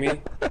you kidding me?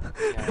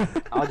 Yeah.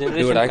 Our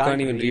generation Dude, I can't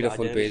can't even read a Our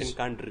full generation page.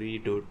 Can't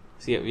read, dude.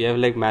 See, we have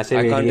like massive.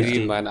 I can't ADHD.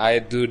 read,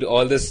 man. Dude,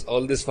 all this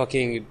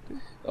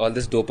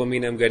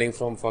dopamine I'm getting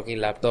from fucking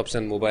laptops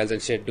and mobiles and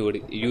shit,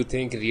 dude. You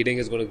think reading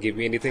is going to give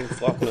me anything?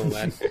 Fuck no,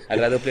 man. I'd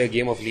rather play a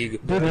game of League.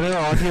 Dude, there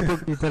are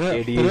audiobooks. There are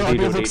ADHD, dude,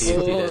 audiobooks.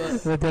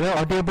 ADHD. There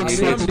are audiobooks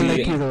ADHD. for people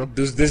like you, though.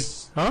 Does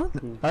this? Huh?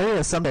 Oh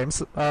yeah,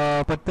 sometimes.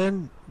 But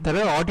then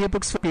there are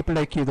audiobooks for people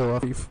like you, though,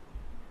 Afif.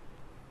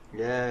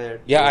 Yeah.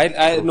 Yeah,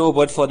 I know,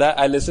 but for that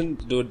I listen,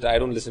 dude. I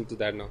don't listen to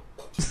that now.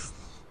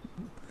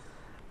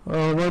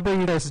 What about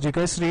you guys? Do you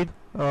guys read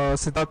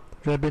Siddharth,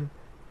 Rebin?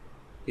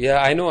 Yeah,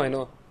 I know.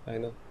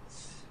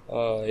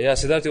 Yeah,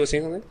 Siddharth, you were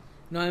saying something?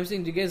 No, I'm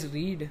saying, do you guys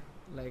read?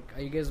 Like,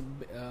 are you guys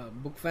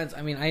book fans?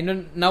 I mean, I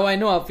know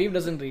Afif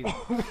doesn't read.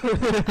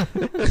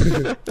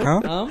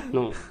 Huh?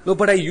 No,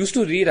 but I used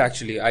to read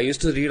actually. I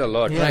used to read a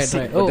lot. Yeah, Right, see-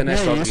 right. But then I yeah,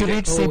 stopped you used to reading.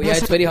 read Oh, yeah, CBSE.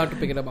 it's very hard to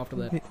pick it up after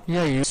that.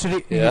 Yeah, you used to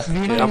read. Yeah.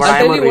 We know Yeah, you but used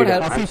I'll to tell you what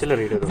happened. I'm still a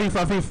reader though.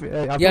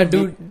 Afif, Yeah,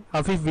 dude.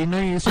 Afif, we know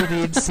you used to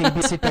read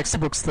CBSE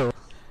textbooks though.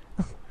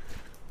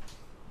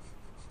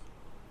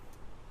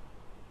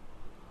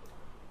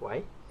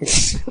 Why?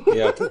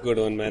 Yeah, good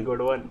one, man.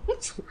 Good one.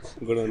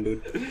 Good one,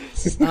 dude.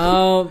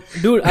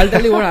 Dude, I'll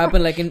tell you what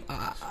happened. Like, in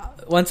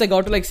once I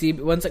got to like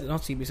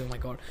not CBC. Oh my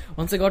god!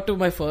 Once I got to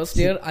my first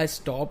year, I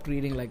stopped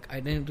reading. Like, I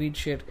didn't read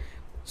shit.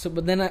 So,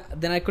 but then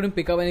I couldn't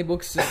pick up any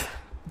books.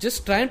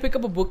 Just try and pick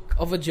up a book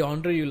of a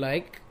genre you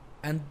like,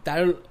 and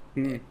that'll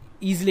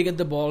easily get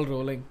the ball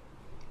rolling.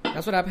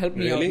 That's what helped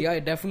me out. Really? Yeah, I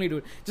definitely do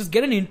it. Just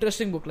get an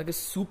interesting book, like a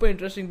super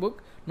interesting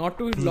book, not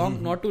too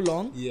long, not too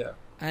long. Yeah.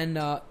 And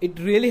it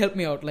really helped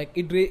me out. Like,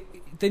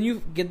 then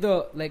you get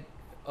the like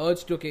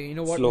urge to, okay, you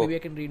know what, Flow. maybe I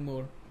can read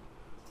more.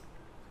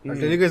 I'll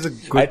tell you guys a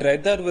I good.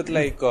 tried that with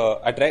like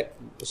Sorry,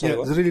 Yeah,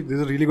 what?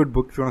 there's a really good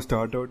book if you want to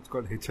start out. It's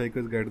called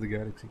Hitchhiker's Guide to the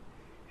Galaxy.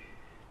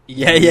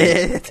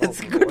 Yeah.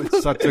 That's a good book.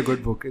 It's such a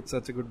good book. It's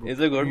such a good book. It's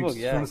a good You book,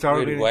 just yeah. wanna start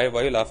Wait, reading. why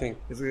are you laughing?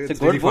 It's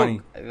It's a really good book.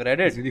 funny. I've read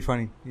It's it. really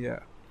funny. Yeah.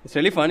 It's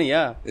really funny,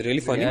 yeah. Really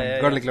funny. Yeah,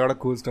 It's got like a lot of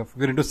cool stuff. If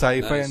you're into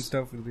sci-fi Nice. and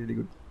stuff, it's really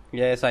good.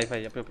 Yeah, sci-fi.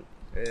 Yep.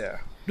 Yeah.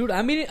 Dude,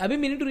 I've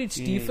been meaning to read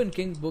Stephen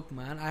King's book,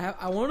 man.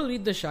 I want to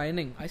read The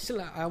Shining. I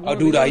Oh, want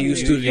dude, I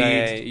used to read.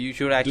 Yeah, you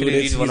should actually Dude,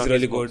 read he's one of really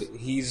his books. good.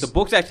 He's The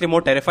book's actually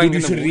more terrifying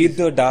Dude, you than should the read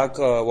the Dark.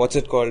 What's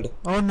it called?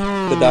 Oh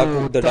no, The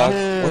Dark.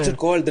 Tahir. What's it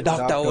called? The Dark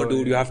Dark Tower, Tower,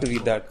 dude. You yeah. have to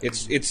read that.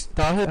 It's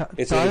Tahir,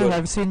 It's really Tahir, good.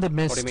 I've seen The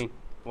Mist. What do you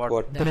mean?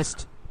 what? The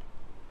Mist.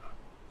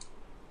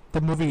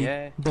 The movie.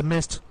 Yeah. The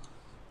Mist.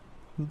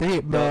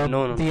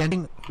 No. The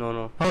ending.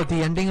 No. Oh, the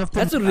ending of the.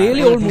 That's a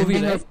really the old movie,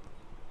 ending right? of-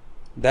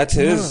 That's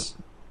his.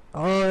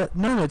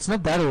 No, it's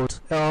not that old.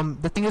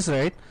 The thing is,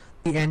 right?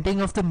 The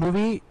ending of the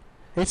movie,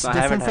 it's No, I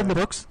different haven't, from the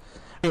books.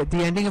 Yeah, the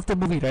ending of the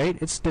movie, right?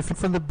 It's different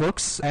from the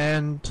books,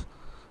 and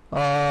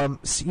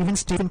even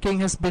Stephen King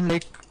has been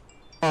like,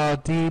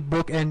 the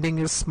book ending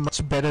is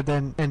much better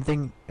than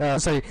ending.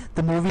 Sorry,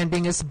 the movie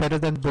ending is better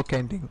than book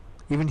ending.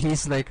 Even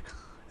he's like,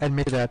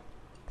 admitted that.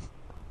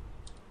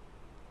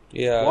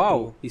 Yeah.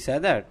 Wow, he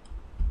said that.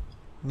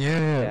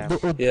 Yeah.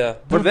 Yeah.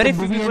 But very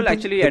few movie people ending-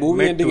 actually The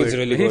movie admit ending to is it.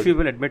 really Very good. few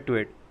people admit to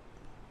it.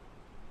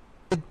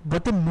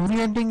 But the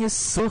movie ending is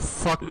so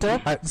fucked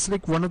up. It's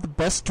like one of the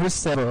best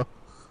twists ever.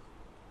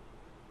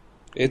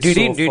 It's Did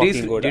so he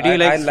fucking good. Did he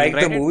like I like the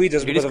screenwrite it? movie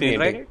just Did because he of the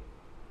screenwrite ending. it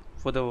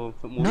for the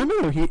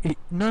movie?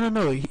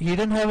 No. He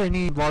didn't have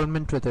any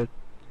involvement with it.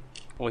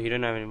 Oh, he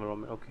didn't have any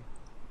involvement. Okay.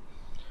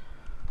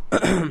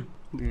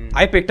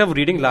 I picked up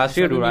reading last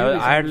year, dude.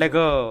 I had like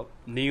a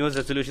New Year's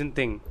resolution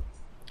thing.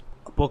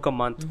 A book a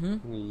month.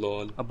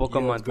 Lol. A book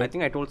a month. I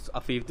think I told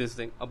Afif this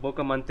thing. A book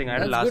a month thing I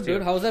had That's last good, year.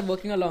 dude. How's that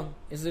working along?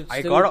 Is it I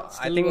still, got.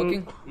 still I think.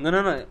 working?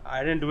 No. I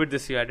didn't do it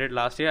this year. I did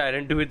last year. I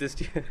didn't do it this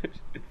year.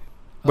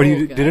 But Oh,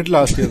 you okay. did it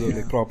last year though,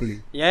 like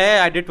properly.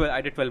 yeah, I did 12.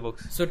 I did 12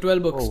 books. So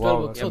 12 books. Oh, 12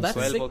 wow. books. Yeah, So that's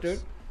 12 sick, books.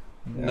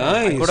 dude.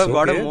 Nice. I could have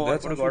got okay. a more. I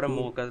That's could have got a actually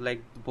more because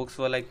like the books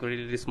were like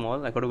really, really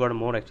small. I could have got a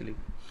more actually.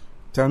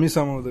 Tell me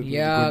some of the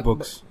Yeah, good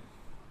books.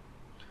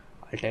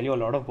 I'll tell you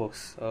a lot of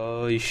books.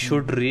 You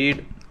should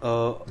read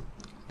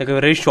like a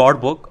very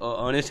short book.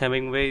 Ernest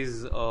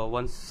Hemingway's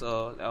Once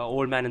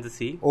Old Man in the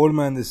Sea. Old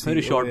Man the Sea.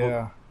 Very short oh, book.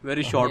 yeah.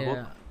 Very short Yeah.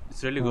 book.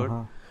 It's really good.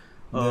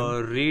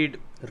 Uh-huh. Read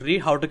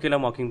How to Kill a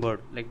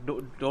Mockingbird. Like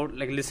don't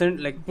like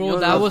listen like. Bro, you know,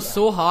 that was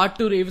so hard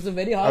to read. It was a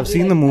very hard I've read.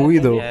 seen the movie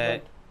though. Yeah.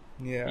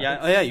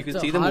 Yeah. You can It's a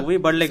see the hard- movie,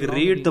 but like it's a long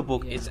read read, the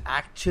book. yeah. It's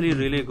actually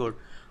really good.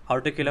 How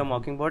to Kill a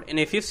Mockingbird. And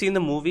if you've seen the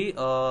movie,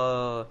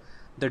 I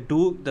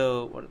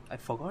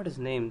forgot his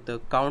name. The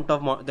Count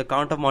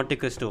of Monte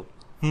Cristo.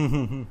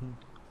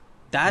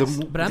 That's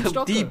Bram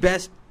Stoker? the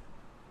best.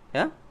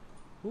 Yeah.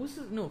 Who's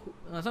this? No,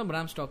 that's not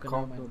Bram Stoker.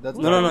 Never mind. That's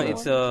No.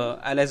 It's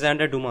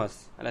Alexander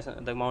Dumas.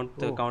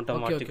 The Count of Okay,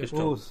 Monte okay.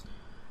 Cristo.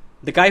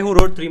 The guy who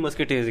wrote Three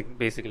Musketeers,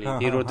 basically.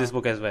 He wrote this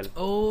book as well.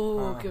 Oh,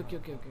 okay.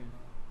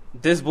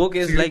 This book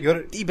is See, like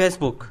you're- the best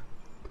book.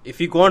 If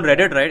you go on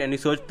Reddit, right, and you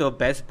search the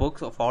best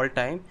books of all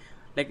time,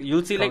 like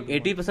you'll see like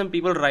 80%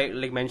 people write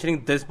like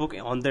mentioning this book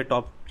on their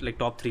top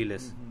 3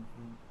 list.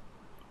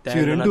 So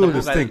you're another into book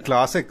this I'll- thing,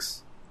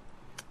 classics.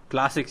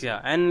 Classics, yeah,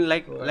 and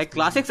like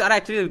classics are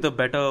actually the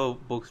better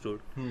books,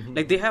 dude.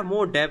 Like they have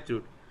more depth,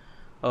 dude.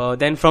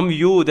 Then from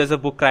you, there's a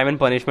book, Crime and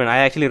Punishment. I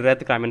actually read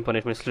the Crime and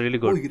Punishment. It's really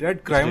good. Oh, you read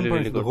It's Crime and really, Punishment,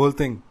 really the good. whole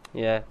thing.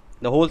 Yeah,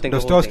 the whole thing.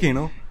 Dostoevsky, you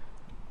know?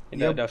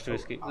 Yeah,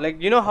 Dostoevsky.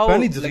 Like you know how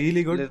Apparently it's like,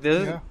 really good.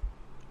 there's- Yeah.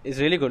 It's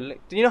really good.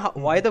 Like you know how,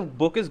 why the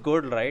book is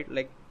good, right?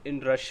 Like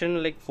in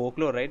Russian, like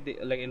folklore, right? They,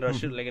 like in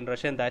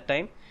Russia in that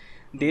time,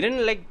 they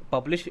didn't like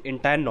publish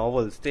entire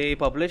novels. They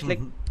published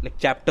like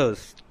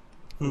chapters.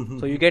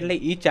 So you get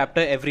like each chapter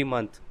every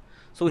month.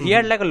 So he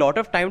had like a lot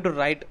of time to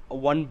write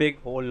one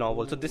big whole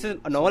novel. So this is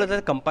a novel is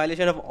a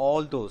compilation of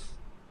all those.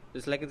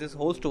 It's like this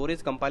whole story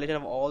is compilation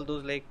of all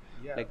those like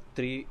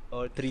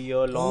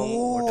 3-year long.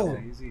 Oh,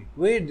 Crazy.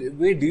 wait.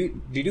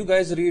 Did you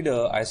guys read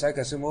Isaac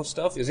Asimov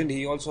stuff? Isn't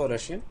he also a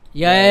Russian?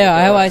 Yeah.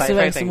 I have the Isaac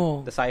sci-fi thing,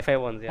 Asimov. the sci-fi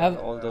ones, yeah, I've-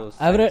 all those.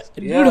 I've read.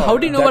 Dude, Yeah, how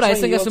do you know that's about why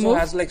Isaac he also Asimov?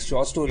 has like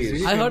short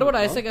stories. I heard about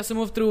Isaac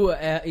Asimov through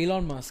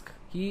Elon Musk.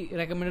 He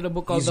recommended a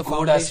book called He's The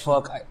good as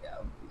Foundation. fuck.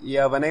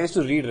 Yeah, when I used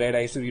to read, I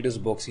used to read his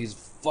books. He's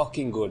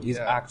fucking good. He's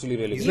actually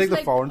really He's good. like the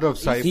like- founder of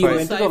he's sci-fi. He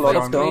invented a Sci-fi lot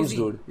is of terms, crazy.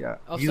 dude. Yeah,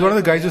 Of he's one of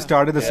the sci-fi, guys who yeah.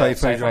 started the Yeah,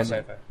 sci-fi genre.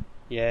 sci-fi.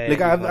 Yeah, Like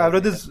yeah, I've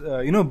read this,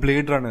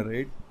 Blade Runner,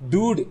 right?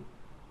 Dude,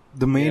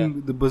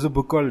 There's a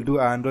book called "Do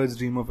Androids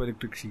Dream of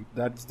Electric Sheep?"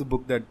 That's the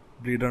book that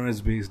Blade Runner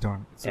is based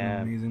on. It's Yeah.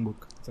 an amazing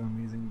book. It's an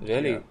amazing book.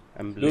 really? Yeah.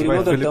 I'm Dude, you by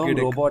know the Philip term K.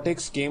 Dick.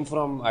 robotics came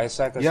from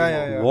Isaac Asimov.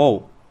 Yeah.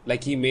 Whoa,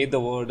 Like he made the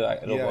word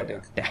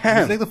robotic. damn.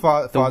 He's like the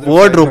father word of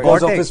sci-fi. Because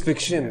robotic. of his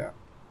fiction. Yeah.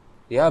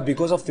 Yeah,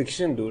 because of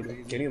fiction,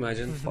 dude. Can you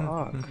imagine?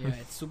 Fuck. Yeah,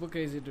 it's super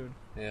crazy, dude.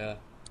 Yeah.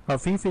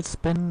 Afif, it's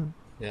been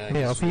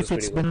It's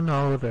it's been an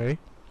hour, right?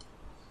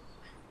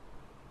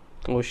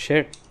 Oh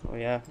shit. Oh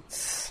yeah.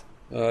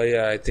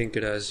 Yeah, I think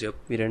it has. Yep.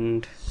 We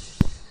didn't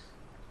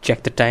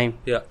check the time.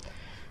 Yeah.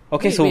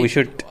 Okay, Wait, so we wait.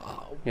 should.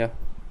 Wow. Yeah.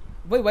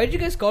 Wait, why did you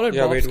guys call it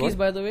Yeah, wait, Bobskis, what?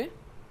 by the way?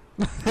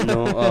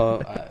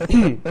 No,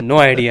 no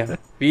idea.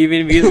 We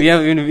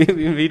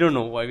don't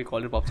know why we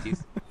call it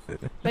Popskis.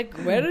 Like,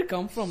 where did it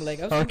come from? Like,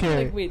 I was thinking,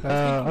 Okay, like, wait,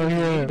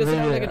 okay, does it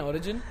have wait, like wait. an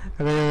origin?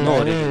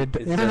 No,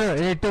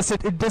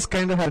 it does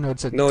kind of have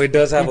notes. No, it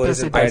does have It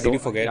does, origin. it Why does. did you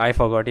forget? I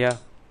forgot. Yeah.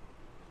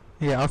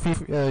 Yeah,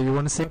 Afif, you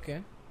want to say?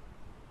 Okay.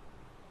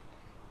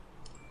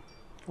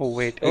 Oh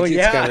wait.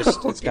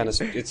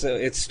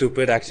 It's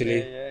stupid actually.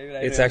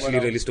 It's actually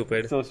really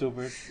stupid. so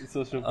stupid. It's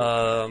so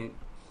stupid.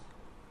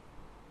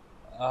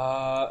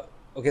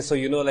 Okay, so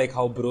you know like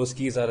how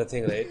broskis are a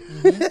thing, right?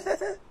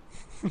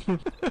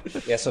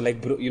 Yeah, so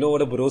like you know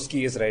what a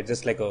broski is, right?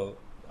 Just like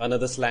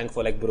another slang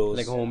for like bros.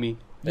 Like homie.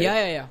 Right?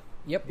 Yeah.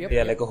 Yep.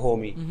 Yeah, like a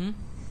homie. Mm-hmm.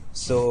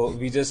 So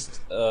we just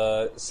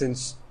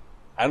since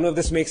I don't know if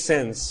this makes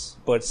sense,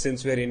 but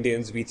since we're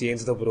Indians, we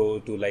changed the bro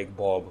to like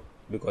Bob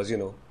because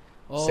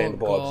Oh, send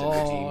Bobs in the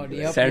God. team.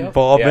 Yep, Send yep.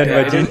 Bob and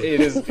Yeah, Veggie. it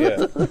is.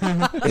 Yeah.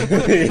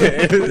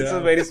 It's a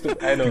very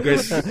stupid. I know.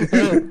 Plus,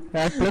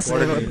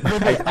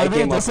 I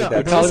came up with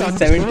that.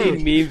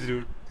 2017 memes,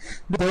 dude.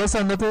 There was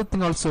another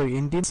thing also.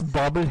 Indians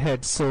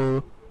bobblehead,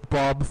 so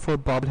Bob for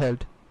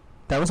bobblehead.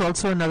 That was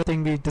also another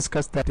thing we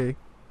discussed that day.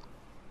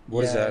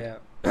 What is that? Yeah.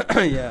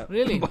 Yeah.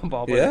 Really?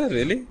 Bobblehead. Yeah,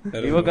 really? I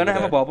don't We were gonna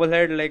remember have a that.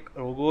 bobblehead like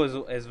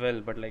logo as well,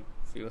 but like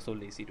we were so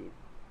lazy, dude.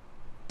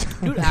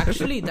 Dude,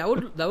 actually, that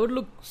would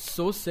look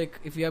so sick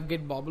if you have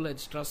get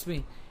bobbleheads. Trust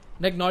me.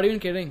 Like, not even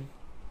kidding.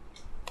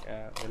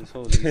 Yeah, we're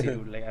so lazy,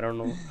 dude. Like I don't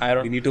know.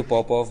 We need to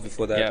pop off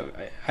before that.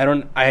 Yeah, I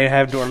don't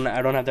have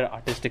the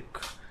artistic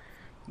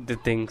the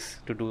things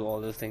to do all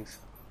those things.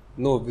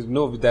 No,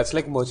 that's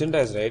like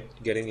merchandise, right?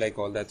 Getting like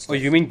all that Oh, stuff.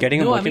 you mean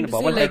getting No, a I mean merchant to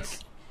say like.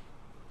 bobbleheads?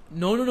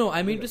 No.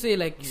 I mean to say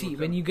like, see,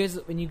 when you guys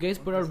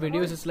put out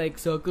videos, it's like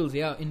circles,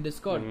 yeah, in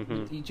Discord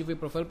with each of your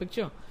profile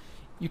picture.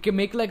 You can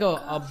make like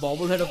a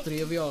bobblehead of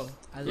three of y'all.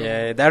 As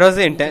Yeah, that was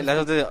the intent. That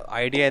was the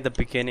idea at the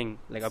beginning.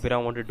 Like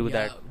Abhiram wanted to do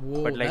that,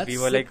 Whoa, but like that's we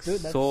were sick, like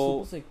dude. That's so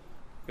super sick.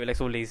 we were like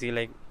so lazy,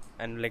 like,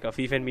 and like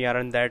Afif and me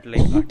aren't that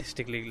like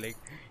artistically like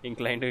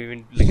inclined to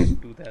even like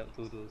do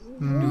those.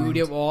 Dude,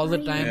 you have all the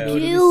time, Yeah.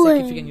 dude. It'd be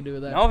sick if you can do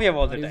that. Now we have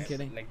all the Not even time.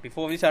 kidding. Like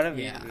before we started,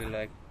 Yeah. we were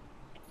like,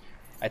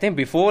 I think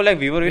before like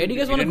we Where do you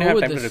guys wanna didn't go have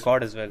with time to this?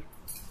 record as well.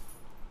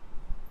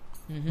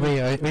 Mhm. Wait,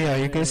 are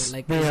you guys?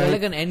 Like, is there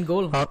like an end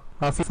goal?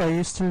 Afif, are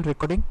you still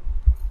recording?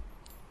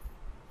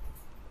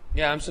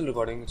 Yeah, I'm still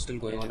recording. It's still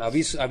going on. Are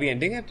we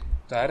ending it?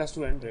 That has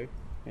to end, right?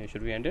 Yeah,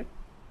 should we end it?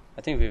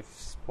 I think we've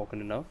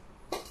spoken enough.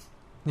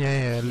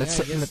 Yeah. Let's.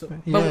 Yeah, I guess so.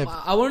 yeah. But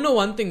I want to know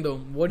one thing though.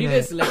 What do you Yeah.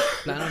 guys like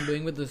plan on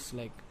doing with this?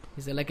 Like,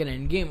 is there like an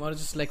end game or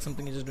just like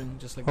something you're just doing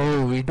just like?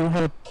 Oh, we do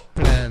have a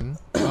plan.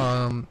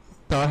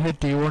 Tahir,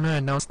 do you want to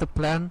announce the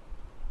plan?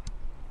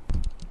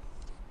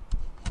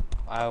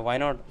 Why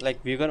not? Like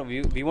we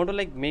want to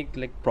like make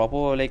like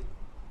proper like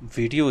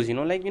videos,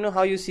 like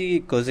how you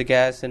see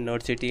Kurzicast and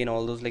Nerd City and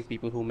all those like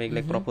people who make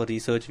like proper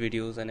research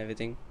videos and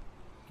everything.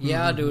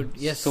 Yeah, dude.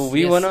 Yes. So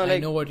we yes, wanna I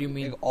like know what you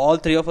mean. like all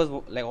three of us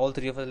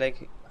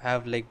like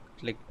have like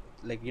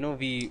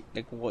we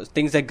like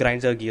things that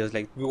grinds our gears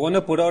like We want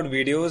to put out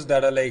videos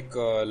that are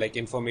like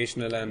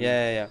informational and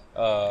yeah.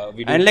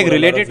 we do And like put a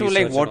lot related of to like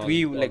research what and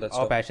we all like that our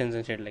stuff. passions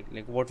and shit like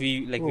what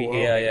we like we Oh,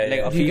 hate. wow. Yeah, Like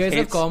yeah. Do you Afif guys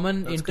have hates-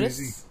 common That's interests?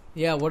 crazy.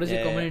 Yeah. What is your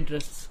Yeah, common yeah.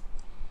 interests?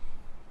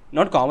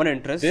 not common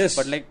interest, This.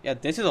 but like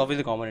this is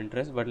obviously common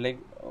interest, but like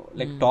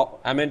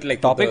I meant like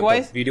topic the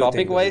wise video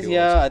thing, the video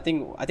yeah, I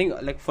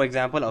think like for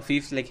example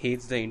Afif like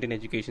hates the Indian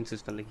education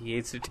system, like he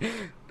hates it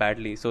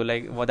badly, so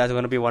like that's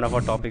going to be one of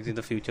our topics in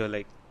the future,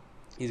 like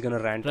he's going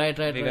to rant. Right.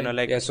 We're gonna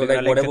like Yeah, so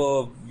we're like gonna,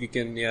 whatever we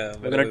can, we're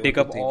whatever gonna we take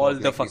can up think all of,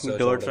 the like, fucking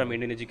research or dirt from whatever.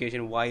 Indian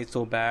education, why it's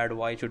so bad,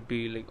 why it should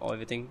be like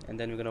everything, and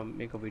then we're gonna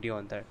make a video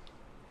on that.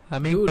 I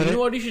mean, Dude, you know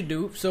what you should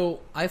do? So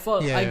I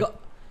follow. Yeah.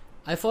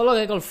 I follow a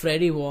guy called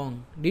Freddie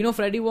Wong. Do you know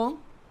Freddie Wong?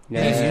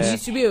 Yeah. He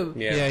used to be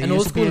Yeah. an he old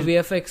used to school be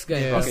VFX guy.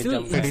 Yeah, He's still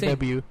Jump. Freddie insane.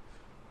 W.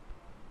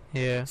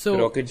 Yeah. So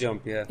Rocket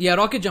jump, yeah. yeah,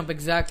 rocket jump,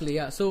 exactly.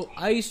 Yeah. So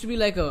I used to be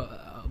like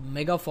a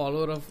mega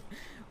follower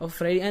of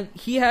Freddy, and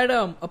he had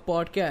a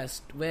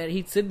podcast where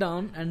he'd sit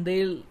down and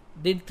they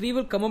three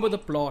will come up with a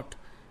plot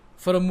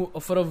for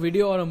a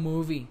video or a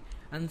movie,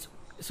 and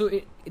so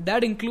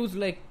that includes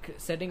like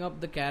setting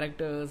up the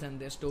characters and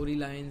their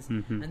storylines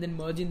Mhm. and then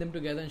merging them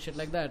together and shit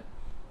like that.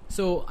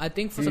 So I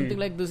think for something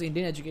like this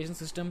Indian education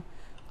system,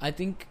 I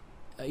think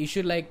you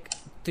should, like,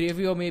 three of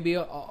you or maybe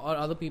or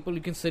other people,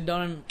 you can sit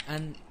down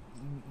and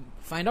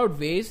find out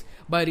ways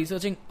by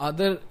researching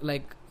other,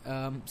 like,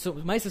 so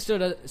my sister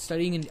does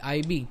studying in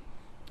IB,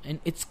 and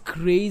it's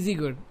crazy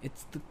good.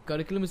 It's the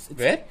curriculum is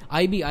Where?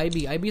 IB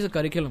is a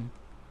curriculum.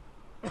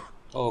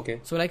 Oh, okay.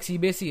 So like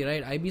CBSE,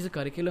 right? IB is a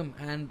curriculum,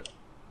 and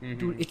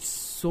dude, it's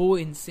so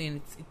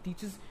insane. It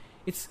teaches.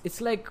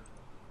 It's like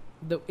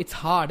it's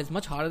hard. It's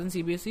much harder than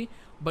CBSE,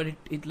 but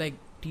it like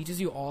teaches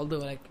you all the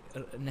like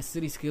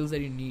necessary skills that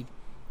you need.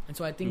 And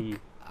so I think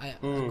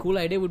a cool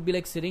idea would be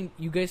like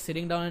you guys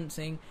sitting down and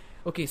saying,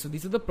 okay, so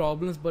these are the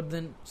problems, but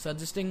then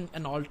suggesting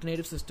an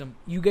alternative system.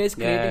 You guys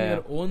creating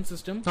your own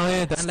system. Oh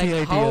yeah, that's And, like,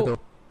 the idea how though.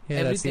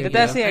 Yeah, that's the everything. idea.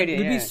 That's the And idea, It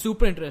would yeah. be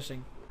super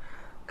interesting.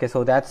 Okay,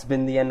 so that's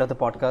been the end of the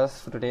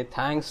podcast for today.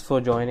 Thanks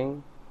for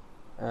joining.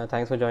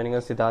 Thanks for joining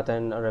us, Siddharth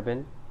and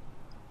Arabin.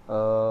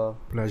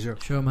 Pleasure.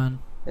 Sure, man.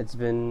 It's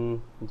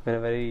been a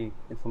very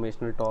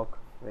informational talk.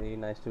 Very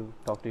nice to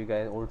talk to you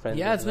guys, old friends.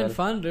 Yeah, as it's been well.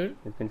 fun, dude.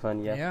 It's been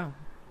fun, yeah. Yeah.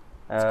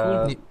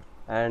 Uh, cool.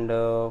 And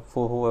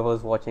for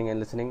whoever's watching and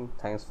listening,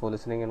 thanks for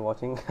listening and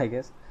watching, I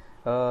guess.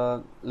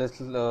 Let's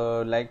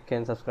like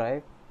and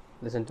subscribe.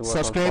 Listen to us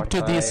Subscribe on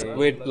to these- Spotify.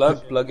 Wait,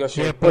 plug your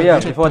shit. Oh yeah,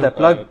 Plug before it that,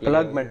 too.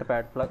 plug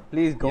Mentapad.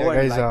 Please go Yeah,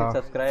 and guys, like and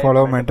subscribe.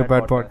 follow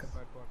Mentapad Podcast.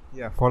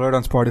 Yeah, follow it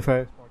on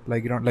Spotify.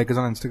 Like us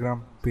on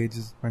Instagram.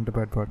 Pages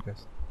Mentapad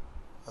Podcast.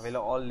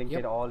 Available, all linked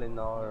Yep. all in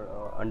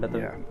our under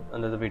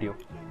Yeah. the video,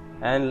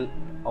 and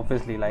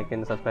obviously like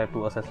and subscribe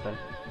to us as well,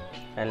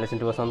 and listen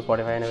to us on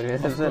Spotify and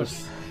everywhere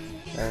else.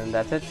 And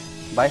that's it.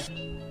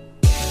 Bye.